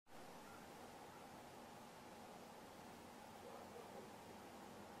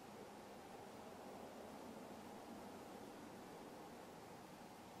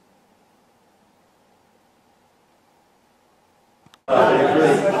So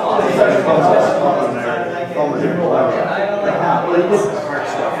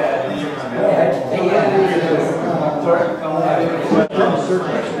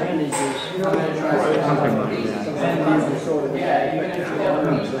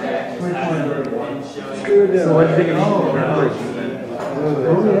what do you think of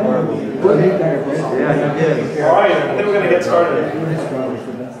yeah, you did. All right, I think we're going to get started.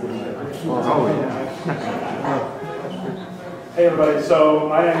 Oh, yeah. Hey everybody, so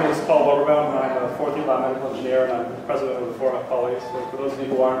my name is Paul Bogerbaum, and I'm a fourth-year biomedical engineer, and I'm president of the Forum of Colleagues. So for those of you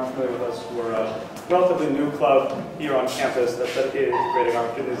who aren't familiar with us, we're a relatively new club here on campus that's dedicated to creating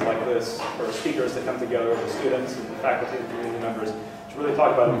opportunities like this for speakers to come together with students and faculty and community members to really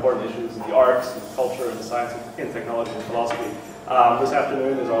talk about important issues in the arts, and culture, and the science, and technology, and philosophy. This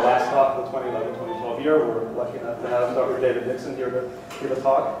afternoon is our last talk of the 2011-2012 year. We're lucky enough to have Dr. David Dixon here to give a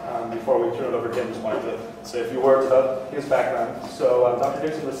talk. Before we turn it over to him, just wanted to say a few words about his background. So Dr.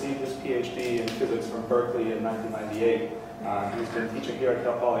 Dixon received his PhD in physics from Berkeley in 1998. He's been teaching here at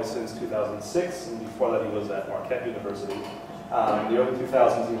Cal Poly since 2006, and before that he was at Marquette University. In the early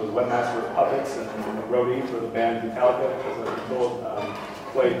 2000s, he was webmaster of puppets and roadie for the band Metallica, as I was told,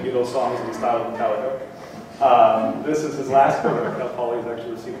 played Beatles songs in the style of Metallica. This is his last quarter at Cal Poly. He's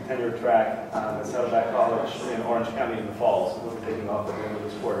actually received a tenure track at Saddleback College in Orange County in the fall, so he'll be taking off at the end of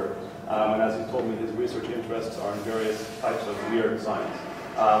this quarter. And as he told me, his research interests are in various types of weird science.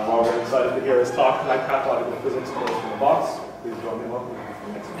 While we're excited to hear his talk tonight, Pathological Physics from the box, please join me in welcoming him.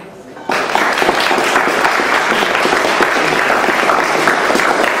 Thanks.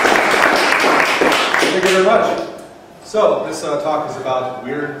 Thank you very much. So, this talk is about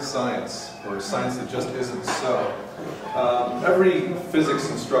weird science, or science that just isn't so. Every physics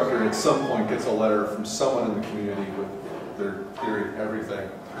instructor at some point gets a letter from someone in the community with their theory of everything.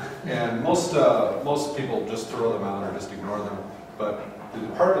 And most people just throw them out or just ignore them. But the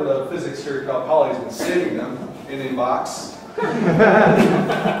Department of Physics here at Cal Poly has been saving them in a box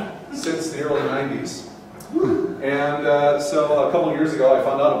since the early 90s. And so a couple years ago I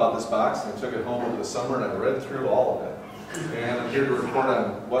found out about this box, and I took it home over the summer and I read through all of it. And I'm here to report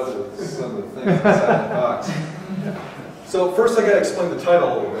on what are some of the things inside the box. So first I got to explain the title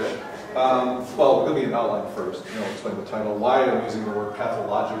a little bit. Well, give me an outline first, and I'll explain the title, why I'm using the word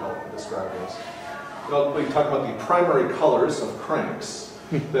pathological to describe this. We talk about the primary colors of cranks.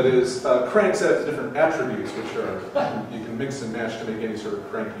 That is, cranks have different attributes, which are, you can mix and match to make any sort of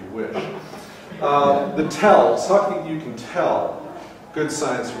crank you wish. The tells, how you can tell good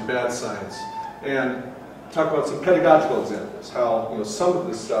science from bad science, and talk about some pedagogical examples, how some of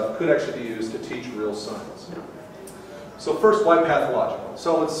this stuff could actually be used to teach real science. So first, why pathological?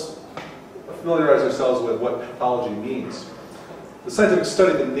 So let's familiarize ourselves with what pathology means. The scientific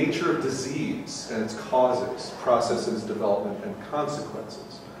study of the nature of disease and its causes, processes, development, and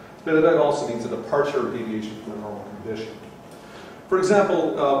consequences. But it also means a departure or deviation from the normal condition. For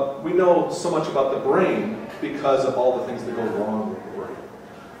example, we know so much about the brain because of all the things that go wrong with the brain.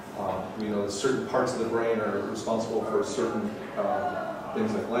 We know that certain parts of the brain are responsible for certain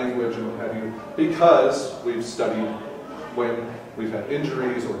things like language and what have you, because we've studied when we've had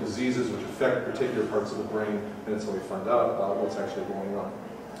injuries or diseases which affect particular parts of the brain, and that's how we find out about what's actually going on.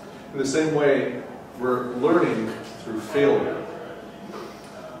 In the same way, we're learning through failure.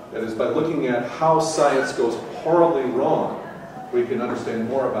 That is, by looking at how science goes horribly wrong, we can understand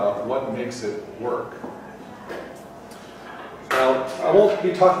more about what makes it work. Now, I won't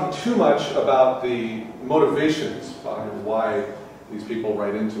be talking too much about the motivations behind why these people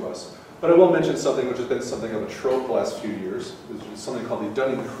write into us, but I will mention something which has been something of a trope the last few years, which is something called the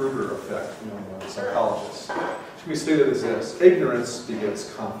Dunning-Kruger effect among psychologists. It can be stated as this: ignorance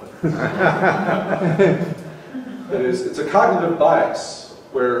begets confidence. That is, it's a cognitive bias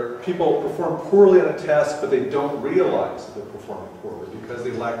where people perform poorly on a task, but they don't realize that they're performing poorly because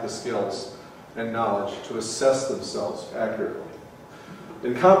they lack the skills and knowledge to assess themselves accurately.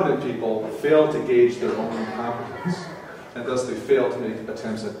 Incompetent people fail to gauge their own competence, and thus they fail to make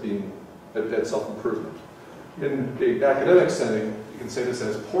attempts at self-improvement. In the academic setting, you can say this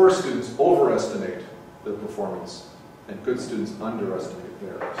as: poor students overestimate their performance, and good students underestimate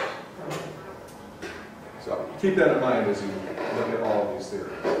theirs. So keep that in mind as you look at all of these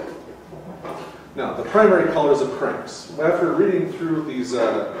theories. Now, the primary colors of cranks. After reading through these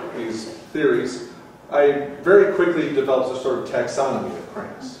theories, I very quickly developed a sort of taxonomy of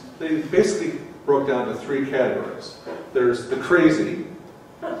cranks. They basically broke down to three categories. There's the crazy,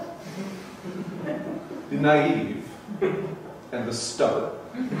 the naive, and the stubborn.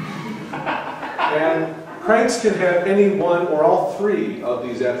 And cranks can have any one or all three of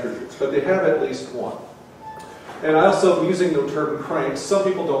these attributes, but they have at least one. And I also am using the term crank. Some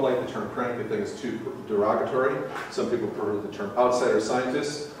people don't like the term crank. They think it's too derogatory. Some people prefer the term outsider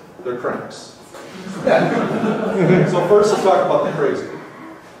scientists. They're cranks. So first, let's talk about the crazy.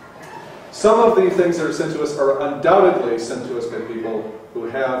 Some of the things that are sent to us are undoubtedly sent to us by people who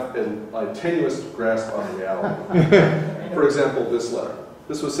have a tenuous grasp on reality. For example, this letter.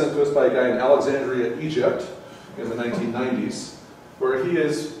 This was sent to us by a guy in Alexandria, Egypt, in the 1990s, where he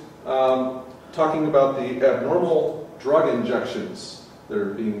is talking about the abnormal drug injections that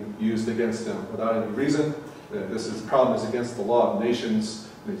are being used against him without any reason. This problem is against the law of nations,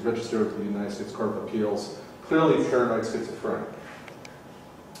 and he's registered with the United States Court of Appeals. Clearly paranoid schizophrenic.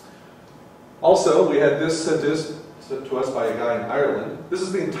 Also, we had this sent to us by a guy in Ireland. This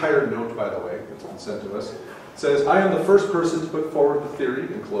is the entire note, by the way, that's been sent to us. It says, I am the first person to put forward the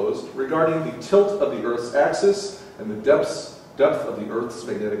theory, enclosed, regarding the tilt of the Earth's axis and the depth of the Earth's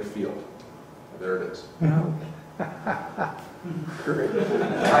magnetic field. There it is. I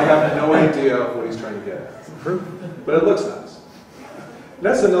have no idea what he's trying to get at. But it looks nice. And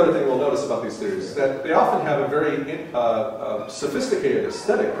that's another thing we'll notice about these theories, is that they often have a very sophisticated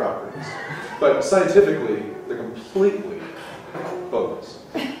aesthetic properties, but scientifically, they're completely bogus.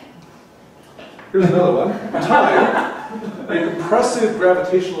 Here's another one. Time, a compressive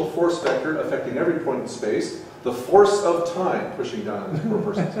gravitational force vector affecting every point in space, the force of time pushing down on this poor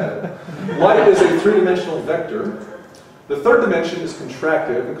person's head. Light is a three-dimensional vector. The third dimension is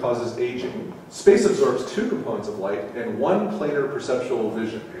contractive and causes aging. Space absorbs two components of light and one planar perceptual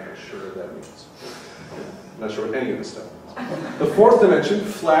vision. I'm not sure what that means. I'm not sure what any of this stuff means. The fourth dimension,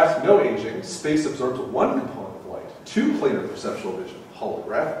 flat, no aging. Space absorbs one component of light, two planar perceptual vision,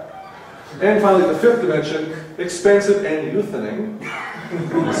 holographic. And finally, the fifth dimension, expansive and youthening.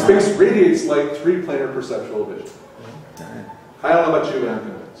 Space radiates light, three planar perceptual vision. I don't know about you, but I'm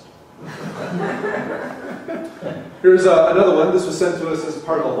convinced. Here's another one. This was sent to us as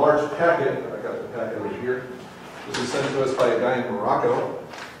part of a large packet. I got the packet over here. This was sent to us by a guy in Morocco.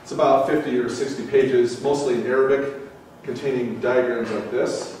 It's about 50 or 60 pages, mostly in Arabic, containing diagrams like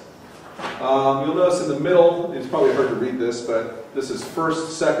this. You'll notice in the middle, it's probably hard to read this, but this is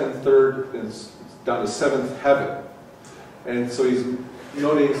first, second, third, and it's down to seventh heaven. And so he's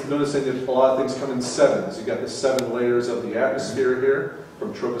noticing that a lot of things come in sevens. You've got the 7 layers of the atmosphere here,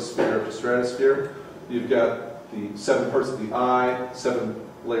 from troposphere up to stratosphere. You've got the 7 parts of the eye, 7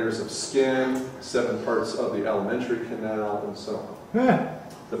 layers of skin, 7 parts of the alimentary canal, and so on.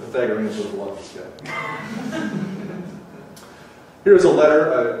 The Pythagoreans would have loved this guy. Here's a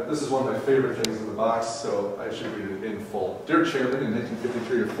letter. This is one of my favorite things in the box, so I should read it in full. Dear Chairman, in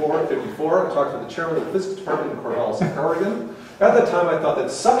 1953 or 54, I talked to the chairman of the physics department in Corvallis, Oregon. At that time, I thought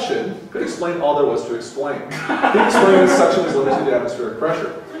that suction could explain all there was to explain. He explained that suction is limited to atmospheric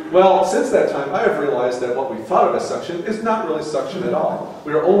pressure. Well, since that time, I have realized that what we thought of as suction is not really suction at all.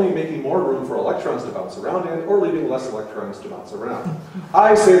 We are only making more room for electrons to bounce around in, or leaving less electrons to bounce around.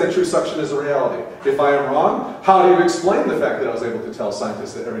 I say that true suction is a reality. If I am wrong, how do you explain the fact that I was able to tell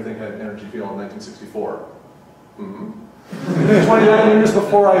scientists that everything had an energy field in 1964? 29 years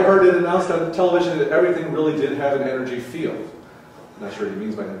before I heard it announced on television that everything really did have an energy field. I'm not sure what he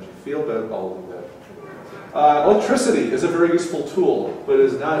means by energy field, but I'll leave that. Electricity is a very useful tool, but it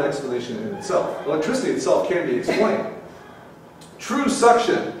is not an explanation in itself. Electricity itself can be explained. True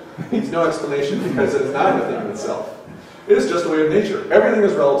suction needs no explanation because it is not a thing in itself. It is just a way of nature. Everything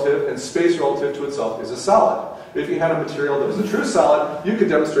is relative, and space relative to itself is a solid. If you had a material that was a true solid, you could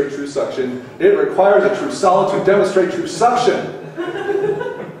demonstrate true suction. It requires a true solid to demonstrate true suction.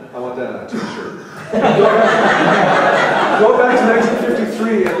 I want that on a t-shirt. Go back to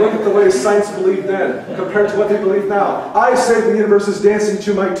 1953 and look at the way science believed then compared to what they believe now. I say the universe is dancing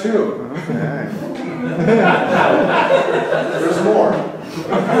to my tune. There's more.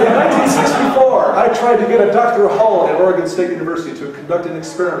 In 1964, I tried to get a Dr. Hull at Oregon State University to conduct an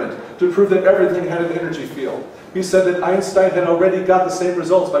experiment to prove that everything had an energy field. He said that Einstein had already got the same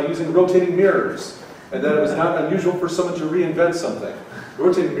results by using rotating mirrors, and that it was not unusual for someone to reinvent something. The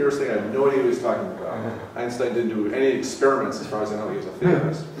rotating mirrors thing, I have no idea what he's talking about. Einstein didn't do any experiments, as far as I know. He was a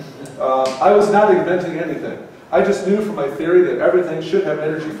theorist. I was not inventing anything. I just knew from my theory that everything should have an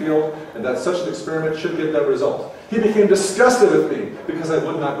energy field, and that such an experiment should give that result. He became disgusted with me because I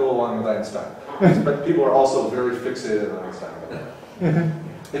would not go along with Einstein. But people are also very fixated on Einstein.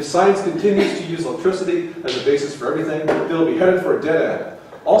 If science continues to use electricity as a basis for everything, they'll be headed for a dead end.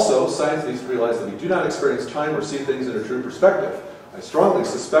 Also, science needs to realize that we do not experience time or see things in a true perspective. I strongly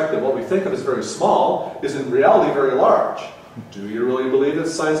suspect that what we think of as very small is in reality very large. Do you really believe that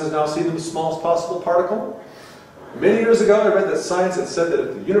science has now seen the smallest possible particle? Many years ago, I read that science had said that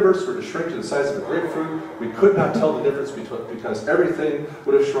if the universe were to shrink to the size of a grapefruit, we could not tell the difference because everything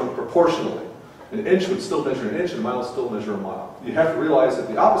would have shrunk proportionally. An inch would still measure an inch, and a mile would still measure a mile. You have to realize that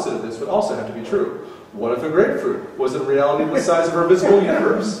the opposite of this would also have to be true. What if a grapefruit was in reality the size of our visible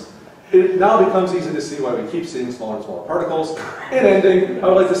universe? It now becomes easy to see why we keep seeing smaller and smaller particles. In ending, I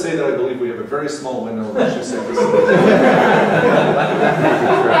would like to say that I believe we have a very small window in which to say this.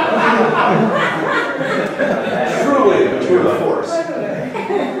 Truly a tour de force.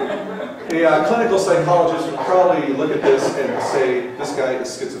 A clinical psychologist would probably look at this and say, this guy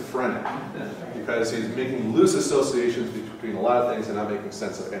is schizophrenic, because he's making loose associations between a lot of things and not making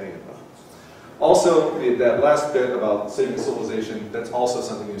sense of any of them. Also, that last bit about saving civilization, that's also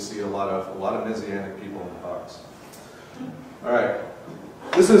something you see a lot of Messianic people in the box. All right.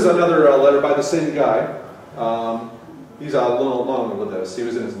 This is another letter by the same guy. He's a little longer with us. He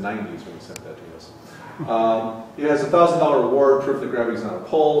was in his 90s when he sent that to us. He has a $1,000 reward, proof that gravity's not a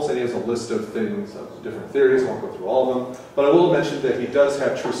pole, and he has a list of things, of different theories. I won't go through all of them. But I will mention that he does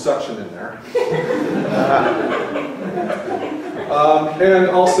have true suction in there. And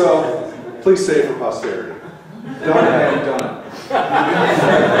also, please say it for posterity. Done and done.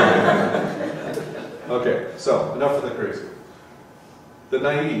 Okay, so enough of the crazy. The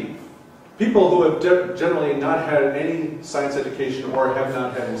naive. People who have generally not had any science education or have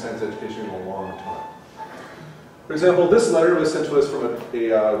not had any science education in a long time. For example, this letter was sent to us from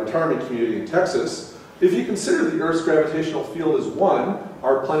a retirement community in Texas. If you consider the Earth's gravitational field as 1,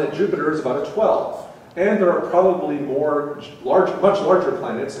 our planet Jupiter is about a 12. And there are probably much larger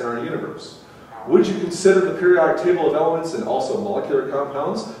planets in our universe. Would you consider the periodic table of elements and also molecular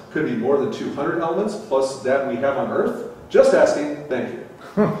compounds could be more than 200 elements plus that we have on Earth? Just asking, thank you.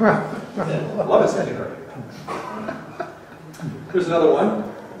 Love his handwriting. Here's another one.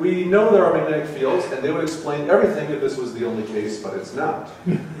 We know there are magnetic fields, and they would explain everything if this was the only case, but it's not.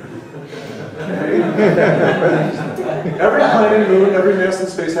 Okay. Every planet, moon, every mass in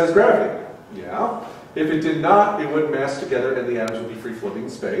space has gravity. Yeah. If it did not, it would mass together and the atoms would be free-floating in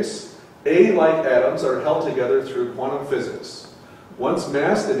space. A-like atoms are held together through quantum physics. Once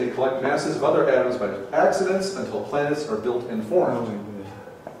massed, they may collect masses of other atoms by accidents until planets are built and formed.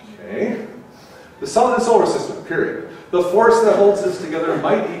 Okay. The sun and solar system, period. The force that holds this together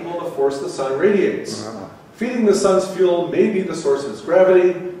might equal the force the sun radiates. Feeding the sun's fuel may be the source of its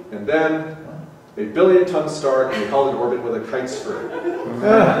gravity, and then a billion-ton star can be held in orbit with a kite string.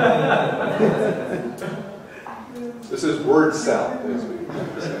 This is word salad, as we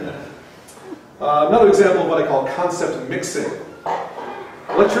say. Another example of what I call concept mixing.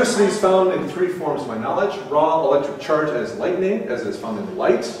 Electricity is found in 3 forms, to my knowledge. Raw electric charge as lightning, as it is found in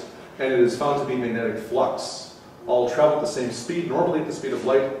light, and it is found to be magnetic flux. All travel at the same speed, normally at the speed of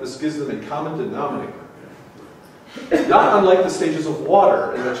light. This gives them a common denominator. Not unlike the stages of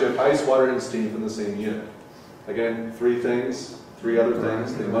water, in that you have ice, water, and steam from the same unit. Again, 3 things, 3 other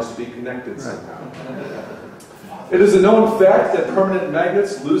things, they must be connected somehow. It is a known fact that permanent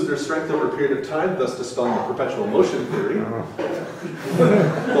magnets lose their strength over a period of time, thus dispelling the perpetual motion theory.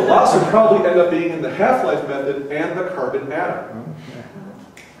 The loss would probably end up being in the half-life method and the carbon atom.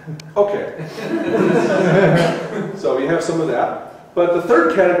 Okay. So we have some of that. But the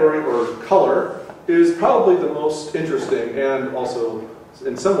third category, or color, is probably the most interesting and also,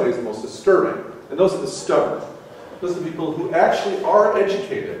 in some ways, the most disturbing. And those are the stubborn. Those are the people who actually are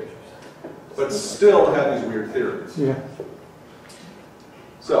educated, but still have these weird theories. Yeah.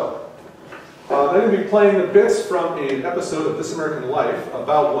 So, I'm going to be playing the bits from an episode of This American Life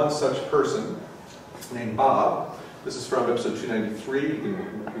about one such person named Bob. This is from episode 293. You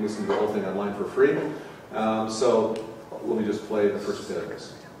can listen to the whole thing online for free. So, let me just play the first bit of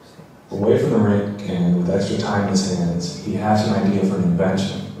this. Away from the rink and with extra time in his hands, he hatched an idea for an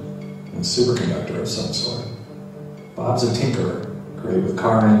invention, a superconductor of some sort. Bob's a tinkerer, great with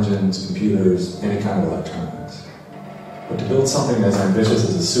car engines, computers, any kind of electronics. But to build something as ambitious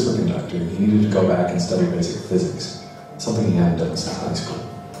as a superconductor, he needed to go back and study basic physics, something he hadn't done since high school.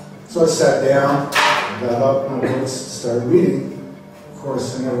 So I sat down, got up, and I started reading. Of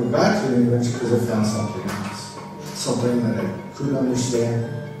course, I never got to the invention because I found something else. Something that I couldn't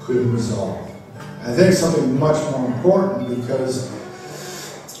understand, couldn't resolve. I think something much more important because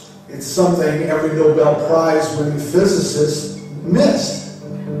it's something every Nobel Prize winning physicist missed.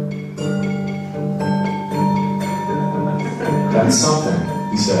 That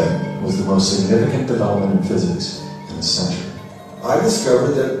something, he said, was the most significant development in physics in a century. I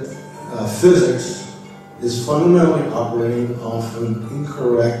discovered that physics is fundamentally operating off an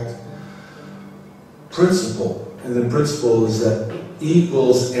incorrect principle. And the principle is that E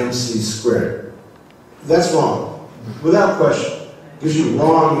equals mc squared. That's wrong. Without question. Gives you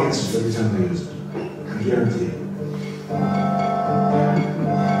wrong answers every time they use it. I guarantee it.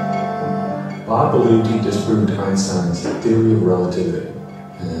 Bob believed he disproved Einstein's theory of relativity,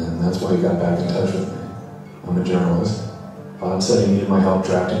 and that's why he got back in touch with me. I'm a journalist. Bob said he needed my help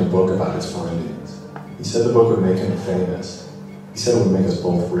drafting a book about his findings. He said the book would make him famous. He said it would make us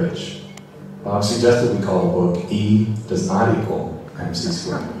both rich. Bob suggested we call the book E Does Not Equal MC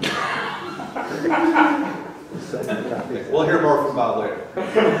Squared. We'll hear more from Bob later.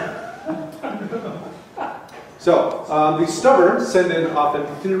 So, the stubborn send in often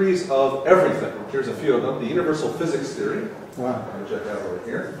theories of everything. Here's a few of them. The universal physics theory. Wow. Let me check that over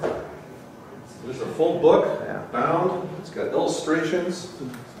here. This is a full book, bound. It's got illustrations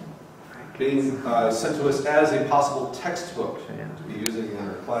being sent to us as a possible textbook to be using in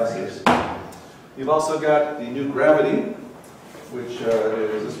our classes. You've also got the new gravity, which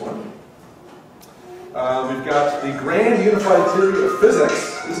is this one. We've got the grand unified theory of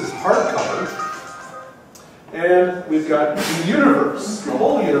physics. This is hardcover. And we've got the universe, the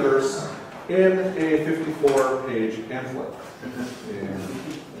whole universe, in a 54-page pamphlet. And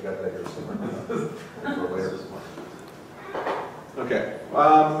I got that here somewhere. For later. Okay.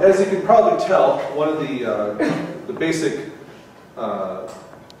 As you can probably tell, one of the basic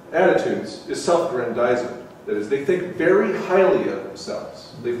attitudes is self-aggrandizement. That is, they think very highly of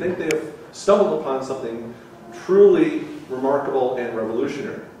themselves. They think they have stumbled upon something truly remarkable and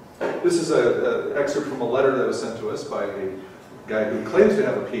revolutionary. This is an excerpt from a letter that was sent to us by a guy who claims to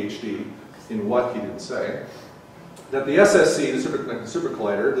have a PhD in what he didn't say. That the SSC, the Super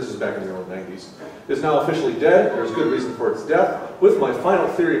Collider, this is back in the early 90s, is now officially dead. There's good reason for its death. With my final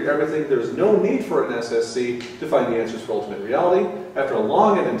theory of everything, there's no need for an SSC to find the answers for ultimate reality. After a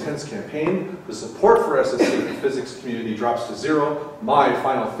long and intense campaign, the support for SSC in the physics community drops to zero. My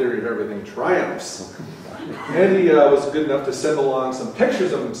final theory of everything triumphs. And he was good enough to send along some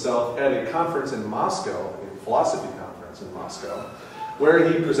pictures of himself at a conference in Moscow, a philosophy conference in Moscow,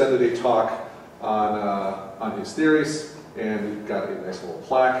 where he presented a talk on his theories, and got a nice little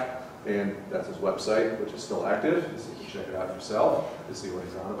plaque, and that's his website, which is still active, so you can check it out yourself to see what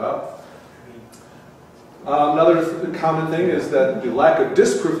he's on about. Another common thing is that the lack of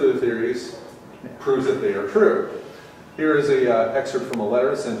disproof of the theories proves that they are true. Here is an excerpt from a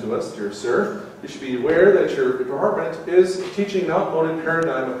letter sent to us. Dear sir, you should be aware that your department is teaching an outmoded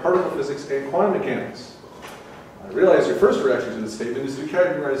paradigm of particle physics and quantum mechanics. I realize your first reaction to this statement is to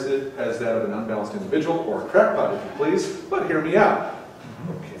categorize it as that of an unbalanced individual or a crackpot, if you please, but hear me out.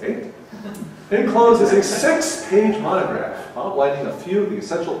 Okay. Enclosed is a 6-page monograph outlining a few of the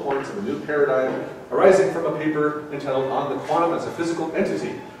essential points of a new paradigm arising from a paper entitled On the Quantum as a Physical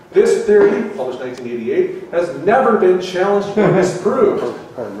Entity. This theory, published 1988, has never been challenged or disproved.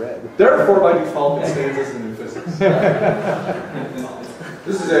 Therefore, by default, it stands as the new physics.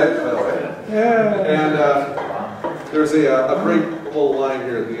 This is it, by the way. And there's a great little line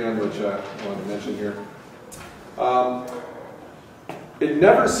here at the end, which I want to mention here. It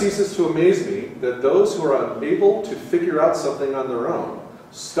never ceases to amaze me that those who are unable to figure out something on their own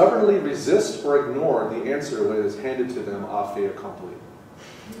stubbornly resist or ignore the answer when it is handed to them a fait accompli.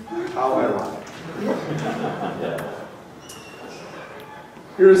 How ironic.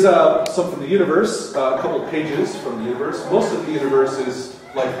 Here's some from the universe, a couple of pages from the universe. Most of the universe is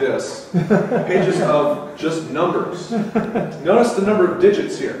like this, pages of just numbers. Notice the number of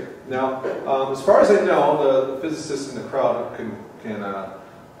digits here. Now, as far as I know, the physicists in the crowd can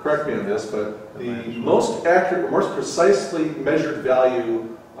correct me on this, but the most accurate, most precisely measured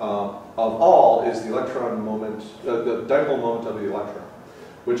value of all is the electron moment, the dipole moment of the electron,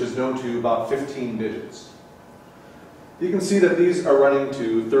 which is known to about 15 digits. You can see that these are running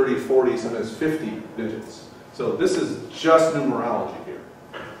to 30, 40, sometimes 50 digits. So this is just numerology here.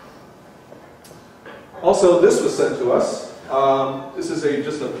 Also, this was sent to us. This is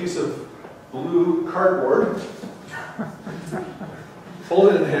just a piece of blue cardboard.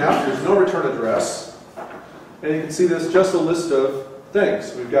 Fold it in half. There's no return address. And you can see there's just a list of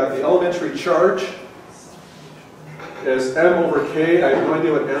things. We've got the elementary charge as m over k. I have no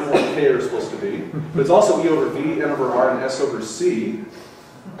idea what m or k are supposed to be. But it's also e over v, n over r, and s over c.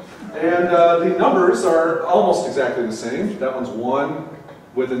 And the numbers are almost exactly the same. That one's 1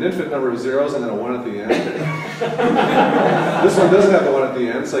 with an infinite number of zeros and then a 1 at the end. This one doesn't have a 1 at the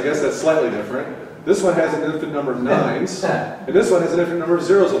end, so I guess that's slightly different. This one has an infinite number of 9s, and this one has an infinite number of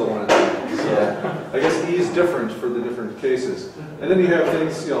zeros with a 1 at the end. So I guess E is different for the different cases. And then you have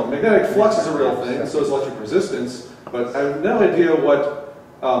things, magnetic flux is a real thing, so is electric resistance, but I have no idea what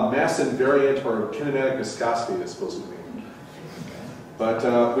mass invariant or kinematic viscosity is supposed to mean.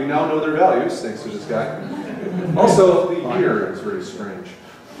 But we now know their values, thanks to this guy. Also, the ear is very strange.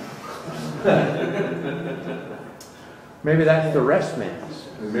 Maybe that's the rest mass.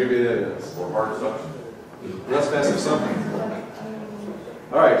 Maybe it is. Or hard suction. Rest mass of something.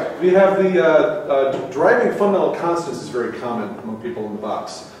 All right, we have the deriving fundamental constants is very common among people in the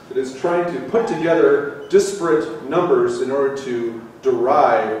box. It is trying to put together disparate numbers in order to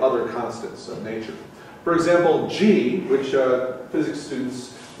derive other constants of nature. For example, G, which physics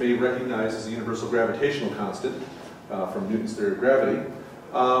students may recognize as the universal gravitational constant from Newton's theory of gravity,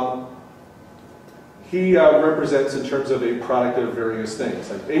 he represents in terms of a product of various things,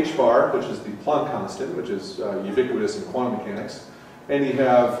 like h bar, which is the Planck constant, which is ubiquitous in quantum mechanics, and you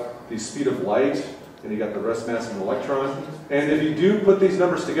have the speed of light, and you got the rest mass of an electron. And if you do put these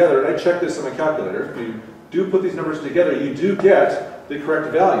numbers together, and I checked this on my calculator, if you do put these numbers together, you do get the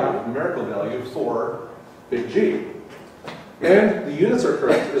correct value, the numerical value for big G. And the units are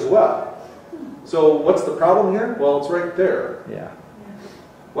correct as well. So what's the problem here? Well, it's right there. Yeah.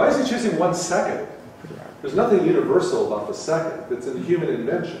 Why is he choosing 1 second? There's nothing universal about the second. It's a human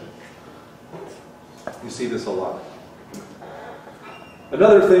invention. You see this a lot.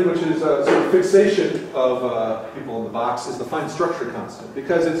 Another thing which is sort of fixation of people in the box is the fine structure constant,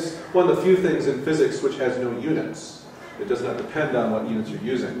 because it's one of the few things in physics which has no units. It does not depend on what units you're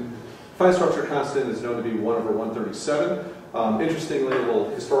using. Fine structure constant is known to be 1 over 137. Interestingly, a little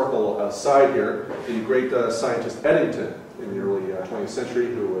historical aside here, the great scientist Eddington in the early 20th century,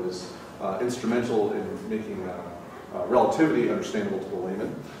 who was instrumental in making relativity understandable to the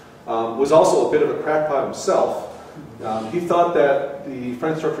layman, was also a bit of a crackpot himself. He thought that the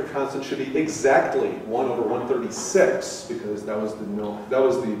fine structure constant should be exactly 1 over 136, because that was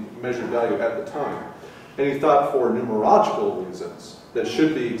the measured value at the time. And he thought for numerological reasons that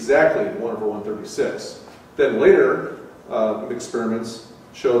should be exactly 1 over 136. Then later, experiments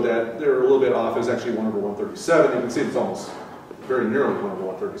showed that they were a little bit off. It was actually 1 over 137. You can see it's almost very nearly 1 over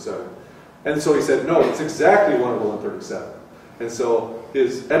 137. And so he said, no, it's exactly 1 over 137. And so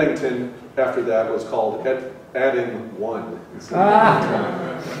his Eddington after that was called adding 1.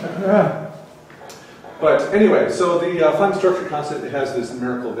 But anyway, so the fine structure constant has this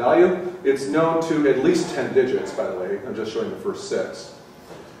numerical value. It's known to at least 10 digits, by the way. I'm just showing the first 6.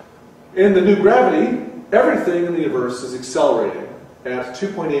 In the new gravity, everything in the universe is accelerating at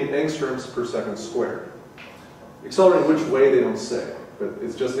 2.8 angstroms per second squared. Accelerating which way, they don't say, but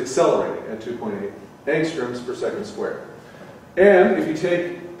it's just accelerating at 2.8 angstroms per second squared. And if you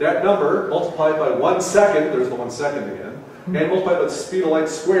take that number, multiplied by 1 second, there's the 1 second again, and multiplied by the speed of light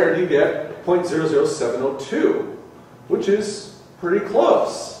squared, you get 0.00702, which is pretty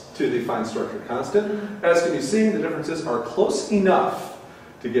close to the fine structure constant. As can be seen, the differences are close enough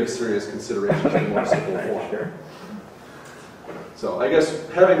to give serious consideration to the more simple form. So I guess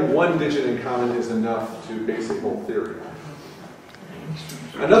having 1 digit in common is enough to base a whole theory.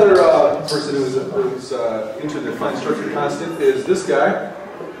 Another person who's into the fine structure constant is this guy,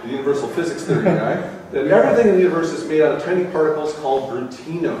 the universal physics theory guy. And everything in the universe is made out of tiny particles called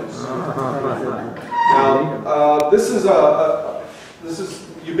brutinos. Now, this is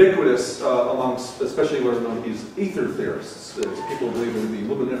ubiquitous amongst, especially what are known as ether theorists. People believe in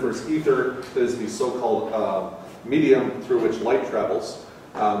the luminiferous ether, that is the so-called medium through which light travels,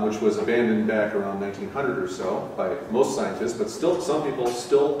 which was abandoned back around 1900 or so by most scientists, but still some people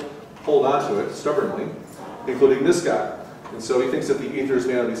still hold on to it stubbornly, including this guy. And so he thinks that the ether is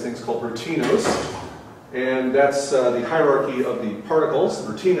made out of these things called brutinos, and that's the hierarchy of the particles.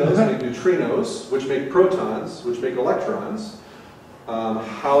 Brutinos make neutrinos, which make protons, which make electrons.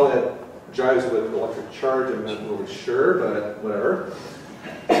 How that jives with electric charge, I'm not really sure, but whatever.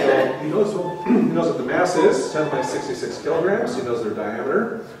 So he knows what the mass is, 10 by 66 kilograms. He knows their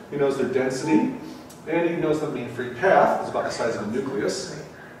diameter. He knows their density. And he knows the mean free path is about the size of a nucleus.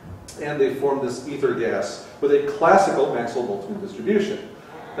 And they form this ether gas with a classical Maxwell-Boltzmann distribution.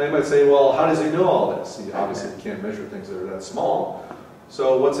 Now you might say, well, how does he know all this? He obviously can't measure things that are that small.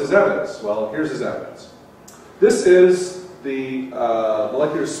 So what's his evidence? Well, here's his evidence. This is the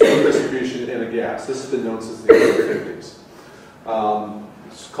molecular speed distribution in a gas. This has been known since the 1850s.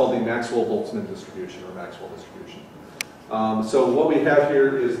 It's called the Maxwell-Boltzmann distribution, or Maxwell distribution. So what we have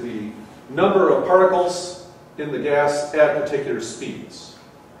here is the number of particles in the gas at particular speeds.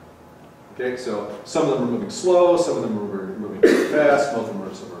 Okay, so some of them are moving slow, some of them are moving very fast, most of them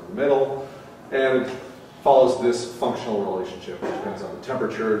are somewhere in the middle, and it follows this functional relationship, which depends on the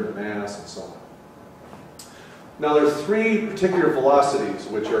temperature and the mass and so on. Now there's 3 particular velocities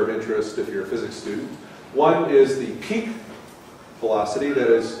which are of interest if you're a physics student. One is the peak velocity, that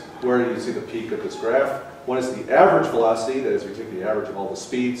is where you see the peak of this graph. One is the average velocity, that is we take the average of all the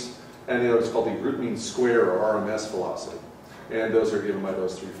speeds. and the other is called the root mean square, or RMS velocity. And those are given by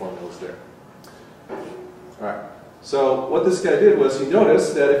those three formulas there. All right. So what this guy did was he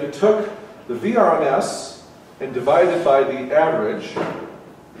noticed that if you took the VRMS and divided by the average,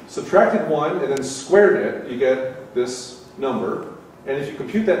 subtracted 1 and then squared it, you get this number. And if you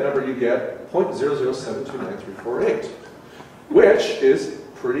compute that number, you get 0.0072938, which is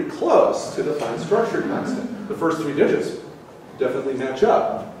pretty close to the fine structure constant. The first three digits definitely match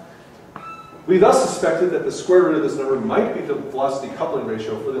up. We thus suspected that the square root of this number might be the velocity coupling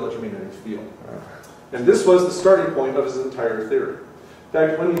ratio for the electromagnetic field. And this was the starting point of his entire theory. In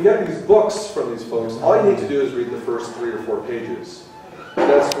fact, when you get these books from these folks, all you need to do is read the first 3 or 4 pages.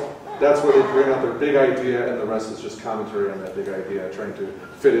 That's where they bring out their big idea, and the rest is just commentary on that big idea, trying to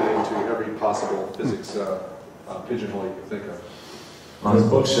fit it into every possible physics pigeonhole you can think of. On his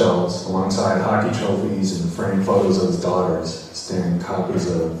bookshelves, alongside hockey trophies and framed photos of his daughters, stand copies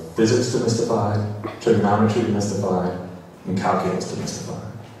of Physics Demystified, Trigonometry Demystified, and Calculus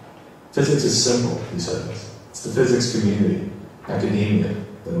Demystified. Physics is simple, he says. It's the physics community, academia,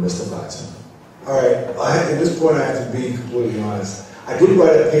 that mystifies him. All right, at this point I have to be completely honest. I did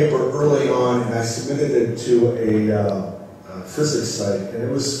write a paper early on, and I submitted it to a physics site, and it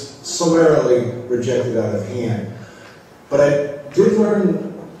was summarily rejected out of hand. But I did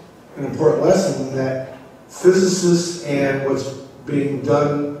learn an important lesson that physicists and what's being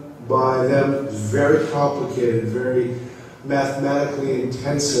done by them is very complicated, very mathematically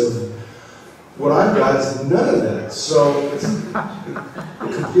intensive. What I've got is none of that. So it's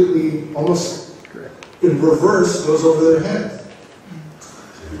completely, almost in reverse, goes over their head.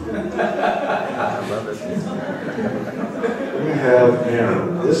 I love it. We have an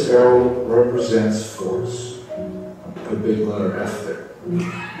arrow. This arrow represents force. A big letter F there.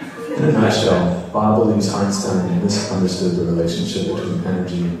 In a nutshell, Bob believes Einstein misunderstood the relationship between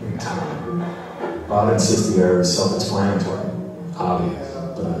energy and time. Bob insists the error is self-explanatory, obvious,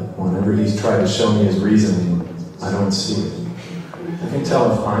 but whenever he's tried to show me his reasoning, I don't see it. I can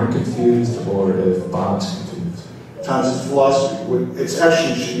tell if I'm confused or if Bob's confused. Times its velocity. It's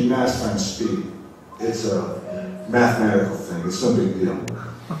actually should be mass times speed. It's a mathematical thing. It's no big deal.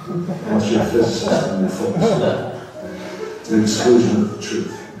 Unless you're a physicist and you're focused on the exclusion of the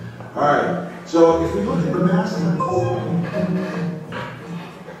truth. All right. So if we look at the mass times.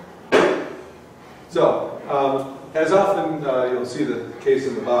 So, as often you'll see the case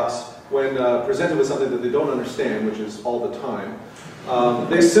in the box, when presented with something that they don't understand, which is all the time,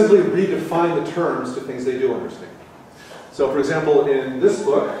 they simply redefine the terms to things they do understand. So, for example, in this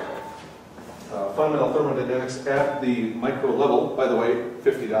book, Fundamental Thermodynamics at the Micro Level, by the way,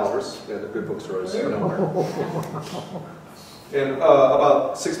 $50 at the good bookstores nowhere. And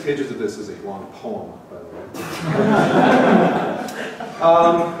about 6 pages of this is a long poem, by the way.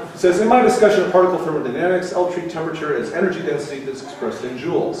 It says, in my discussion of particle thermodynamics, I'll treat temperature as energy density that's expressed in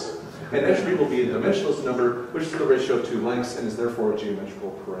joules. And entropy will be a dimensionless number, which is the ratio of 2 lengths and is therefore a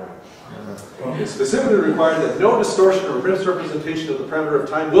geometrical parameter. It specifically requires that no distortion or misrepresentation of the parameter of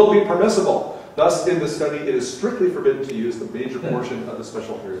time will be permissible. Thus, in this study, it is strictly forbidden to use the major portion of the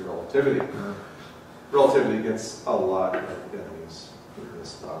special theory of relativity. Relativity gets a lot of enemies in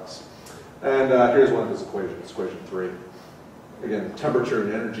this box. And here's one of his equations, equation 3. Again, temperature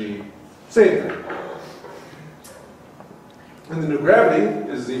and energy, same thing. And the new gravity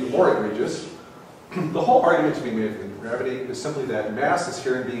is even more egregious. The whole argument to be made for the new gravity is simply that mass is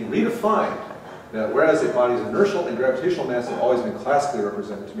here being redefined. That whereas a body's inertial and gravitational mass have always been classically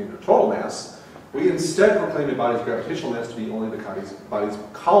represented to mean their total mass, we instead proclaim a body's gravitational mass to be only the body's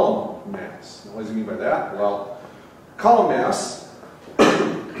column mass. Now, what does he mean by that? Well, column mass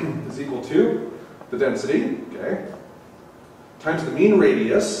is equal to the density, okay, times the mean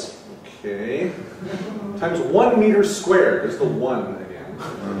radius, okay, times 1 meter squared. There's the 1 again.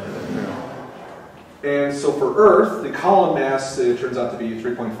 And so for Earth, the column mass, it turns out to be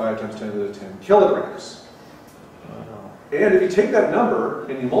 3.5 times 10 to the 10 kilograms. And if you take that number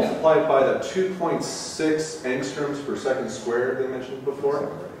and you multiply it by the 2.6 angstroms per second squared they mentioned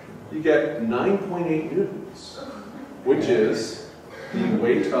before, you get 9.8 newtons, which is the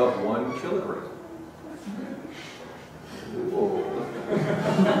weight of 1 kilogram. Whoa.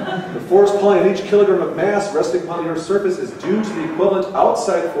 The force pulling on each kilogram of mass resting upon the Earth's surface is due to the equivalent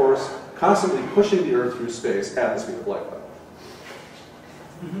outside force constantly pushing the Earth through space at the speed of light.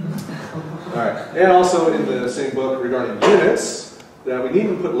 All right, and also in the same book regarding units, that we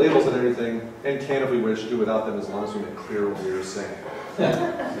needn't put labels on everything, and can, if we wish, do without them as long as we make clear what we are saying.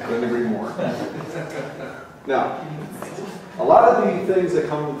 I couldn't agree more. Now, a lot of the things that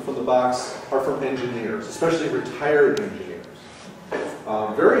come from the box are from engineers, especially retired engineers.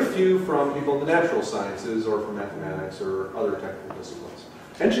 Very few from people in the natural sciences or from mathematics or other technical disciplines.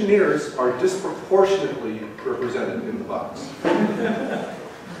 Engineers are disproportionately represented in the box.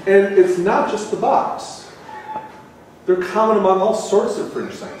 And it's not just the box. They're common among all sorts of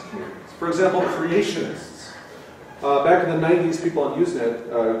fringe science communities. For example, creationists. Back in the 90s, people on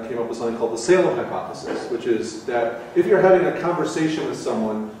Usenet came up with something called the Salem hypothesis, which is that if you're having a conversation with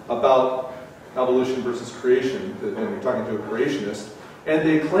someone about evolution versus creation, and you're talking to a creationist, and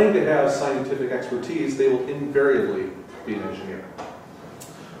they claim to have scientific expertise, they will invariably be an engineer.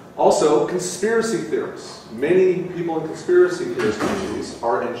 Also, conspiracy theorists. Many people in conspiracy theorist communities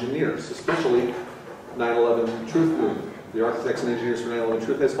are engineers, especially 9/11 Truth Movement. The Architects and Engineers for 9/11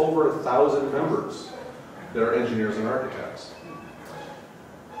 Truth has over 1,000 members that are engineers and architects.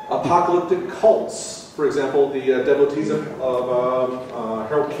 Apocalyptic cults. For example, the devotees of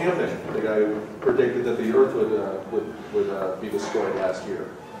Harold Camping, the guy who predicted that the Earth would be destroyed last year.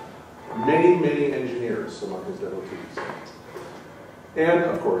 Many, many engineers among his devotees. And,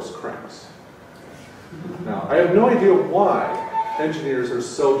 of course, cranks. Now, I have no idea why engineers are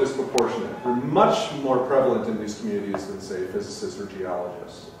so disproportionate. They're much more prevalent in these communities than, say, physicists or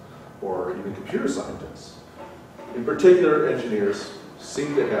geologists, or even computer scientists. In particular, engineers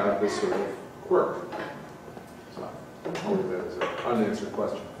seem to have this sort of quirk. So, I'll leave that as an unanswered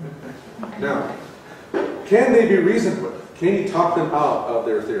question. Now, can they be reasoned with? Can you talk them out of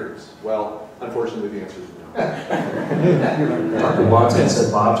their theories? Well, unfortunately, the answer is no. Dr. Watson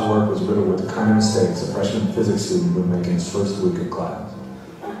said Bob's work was riddled with the kind of mistakes a freshman physics student would make in his first week of class.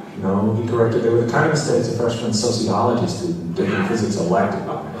 No, he corrected, they were the kind of mistakes a freshman sociology student did in physics elective.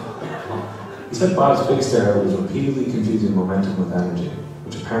 He said Bob's biggest error was repeatedly confusing momentum with energy,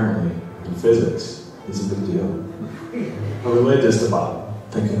 which apparently, in physics, is a big deal. I relayed this to Bob,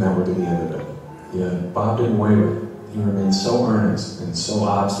 thinking that would be the end of it. Yet Bob didn't waver. He remained so earnest and so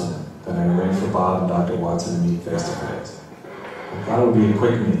obstinate that I arranged for Bob and Dr. Watson to meet face to face. I thought it would be a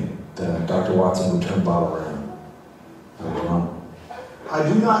quick meeting, that Dr. Watson would turn Bob around. I was wrong. I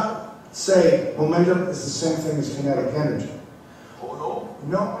do not say momentum is the same thing as kinetic energy. Oh,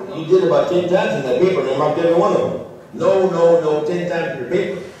 No. no. You did about 10 times in that paper, and I marked every one of them. No, 10 times in your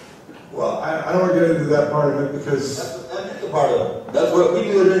paper. Well, I don't want to get into that part of it because... That's the part of it. That's what we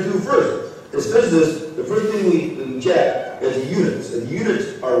do it into first. As physicists, the first thing we check is the units. If the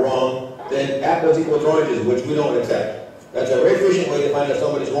units are wrong, then apples equals oranges, which we don't accept. That's a very efficient way to find out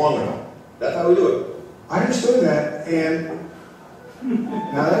somebody's wrong or not. That's how we do it. I understand that, and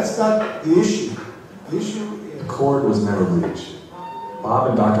now that's not the issue. The issue The chord was never reached. Bob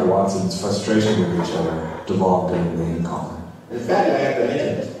and Dr. Watson's frustration with each other devolved into name calling. In fact, I have to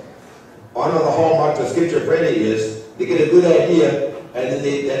mention this. One of the hallmarks of schizophrenia is they get a good idea and then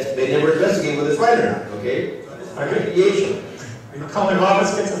they never investigate whether it's right or not, okay? Ideation. Are you calling Bob a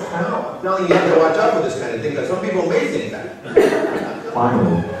schizophrenic? I'm telling you, you have to watch out for this kind of thing, because some people may think that.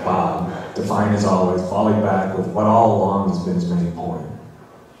 Finally, Bob, defiant as always, volleyed back with what all along has been his main point.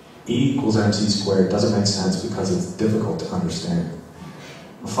 E equals mc squared doesn't make sense because it's difficult to understand.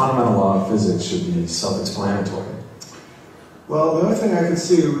 A fundamental law of physics should be self-explanatory. Well, the only thing I can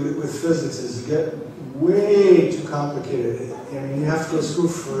see with physics is you get way too complicated. I mean, you have to go to school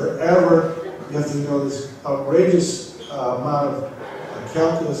forever. You have to know this outrageous amount of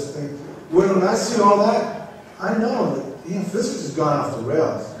calculus thing. When I see all that, I know that physics has gone off the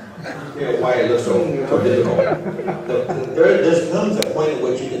rails. You know why it looks so difficult. There comes a point at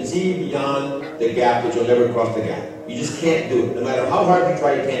which you can see beyond the gap, but you'll never cross the gap. You just can't do it. No matter how hard you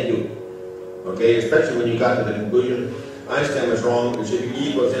try, you can't do it. Okay, especially when you got to the conclusion Einstein was wrong, it should be E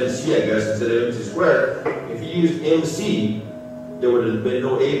equals mc, I guess, instead of mc squared. If you used mc, there would have been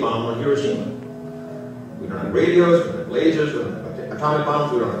no A bomb on Hiroshima. We don't have radios, we don't have lasers, we don't have atomic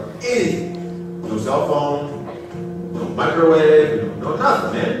bombs, we don't have anything. No cell phone, no microwave, no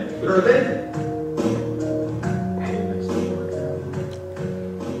nothing, man. We don't have anything.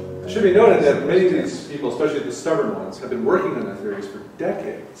 It should be noted that many of these people, especially the stubborn ones, have been working on their theories for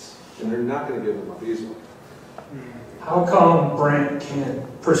decades, and they're not going to give them up easily. How come Brent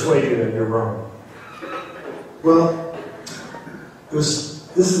can't persuade you that you're wrong? Well,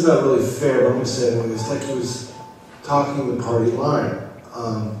 this is not really fair, but I'm going to say it. It's like he was talking the party line.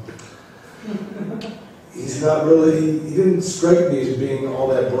 He's not really, he didn't strike me as being all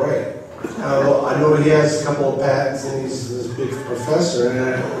that bright. I know he has a couple of patents and he's this big professor,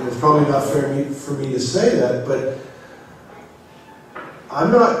 and it's probably not fair for me to say that, but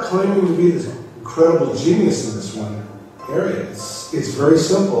I'm not claiming to be this incredible genius in this one area. It's very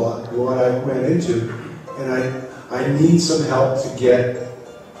simple what I ran into, and I need some help to get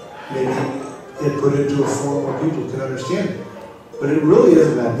maybe it put into a form where people can understand it. But it really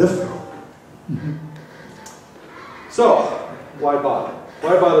isn't that difficult. So, why bother?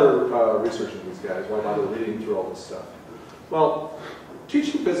 Why bother researching these guys? Why bother reading through all this stuff? Well,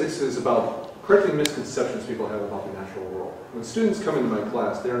 teaching physics is about correcting misconceptions people have about the natural world. When students come into my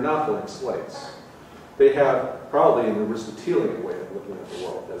class, they are not blank slates. They have probably an Aristotelian way of looking at the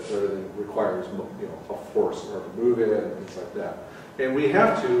world, that everything requires, a force in order to move it and things like that. And we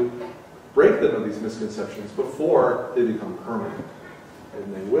have to break them of these misconceptions before they become permanent.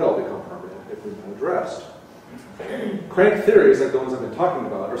 And they will become permanent if they're not addressed. Crank theories, like the ones I've been talking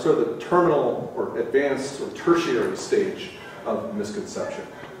about, are sort of the terminal or advanced or tertiary stage of misconception.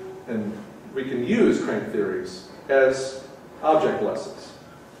 And we can use crank theories as object lessons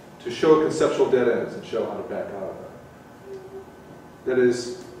to show conceptual dead ends and show how to back out of them. That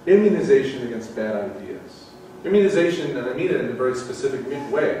is immunization against bad ideas. Immunization, and I mean it in a very specific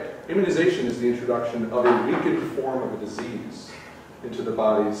way, immunization is the introduction of a weakened form of a disease into the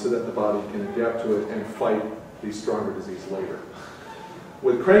body so that the body can adapt to it and fight the stronger disease later.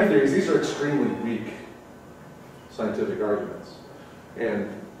 With crank theories, these are extremely weak scientific arguments. And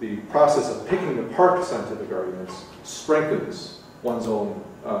the process of picking apart scientific arguments strengthens one's own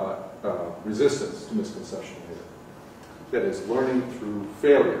resistance to misconception. That is, learning through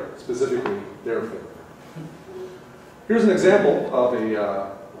failure, specifically their failure. Here's an example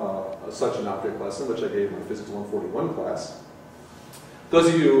of such an object lesson, which I gave in my Physics 141 class. Those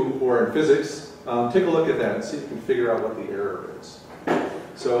of you who are in physics, take a look at that and see if you can figure out what the error is.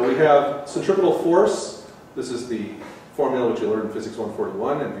 So we have centripetal force. This is the formula which you learned in Physics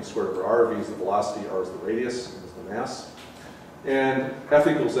 141, and v squared over r. V is the velocity, r is the radius, and is the mass. And F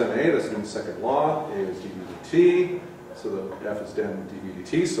equals ma, that's Newton's second law. A is dv dt, so the F is then dv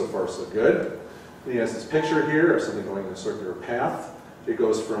dt, so far so good. And he has this picture here of something going in a circular path. It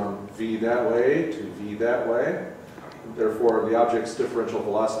goes from v that way to v that way. Therefore, the object's differential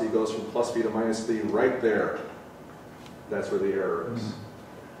velocity goes from plus v to minus v right there. That's where the error is.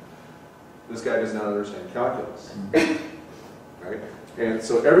 This guy does not understand calculus. Right? And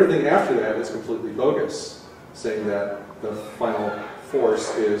so everything after that is completely bogus, saying that the final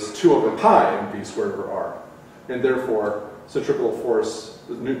force is 2 over pi in v squared over r. And therefore, centripetal force,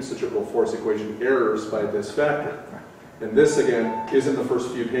 the Newton's centripetal force equation errors by this factor. And this, again, is in the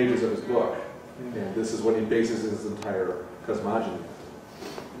first few pages of his book. And this is what he bases his entire cosmogony on.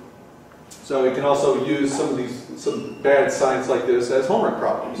 So he can also use some bad science like this as homework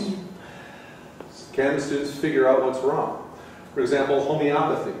problems. Can the students figure out what's wrong? For example,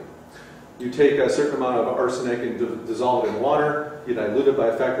 homeopathy. You take a certain amount of arsenic and dissolve it in water, you dilute it by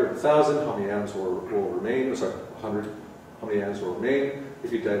a factor of 1,000, how many atoms will remain? Sorry, 100, how many atoms will remain?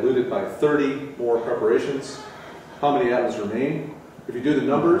 If you dilute it by 30 more preparations, how many atoms remain? If you do the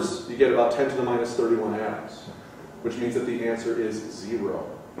numbers, you get about 10 to the minus 31 atoms, which means that the answer is 0.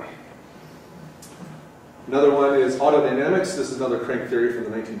 Another one is autodynamics. This is another crank theory from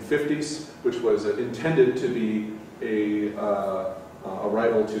the 1950s, which was intended to be a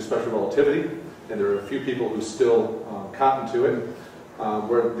rival to special relativity, and there are a few people who still cotton to it,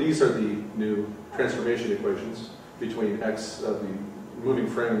 where these are the new transformation equations between x, the moving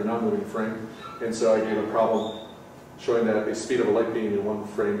frame and the non-moving frame. And so I gave a problem showing that the speed of a light beam in one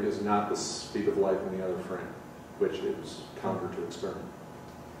frame is not the speed of light in the other frame, which is counter to experiment.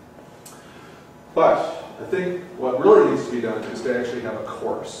 But I think what really needs to be done is to actually have a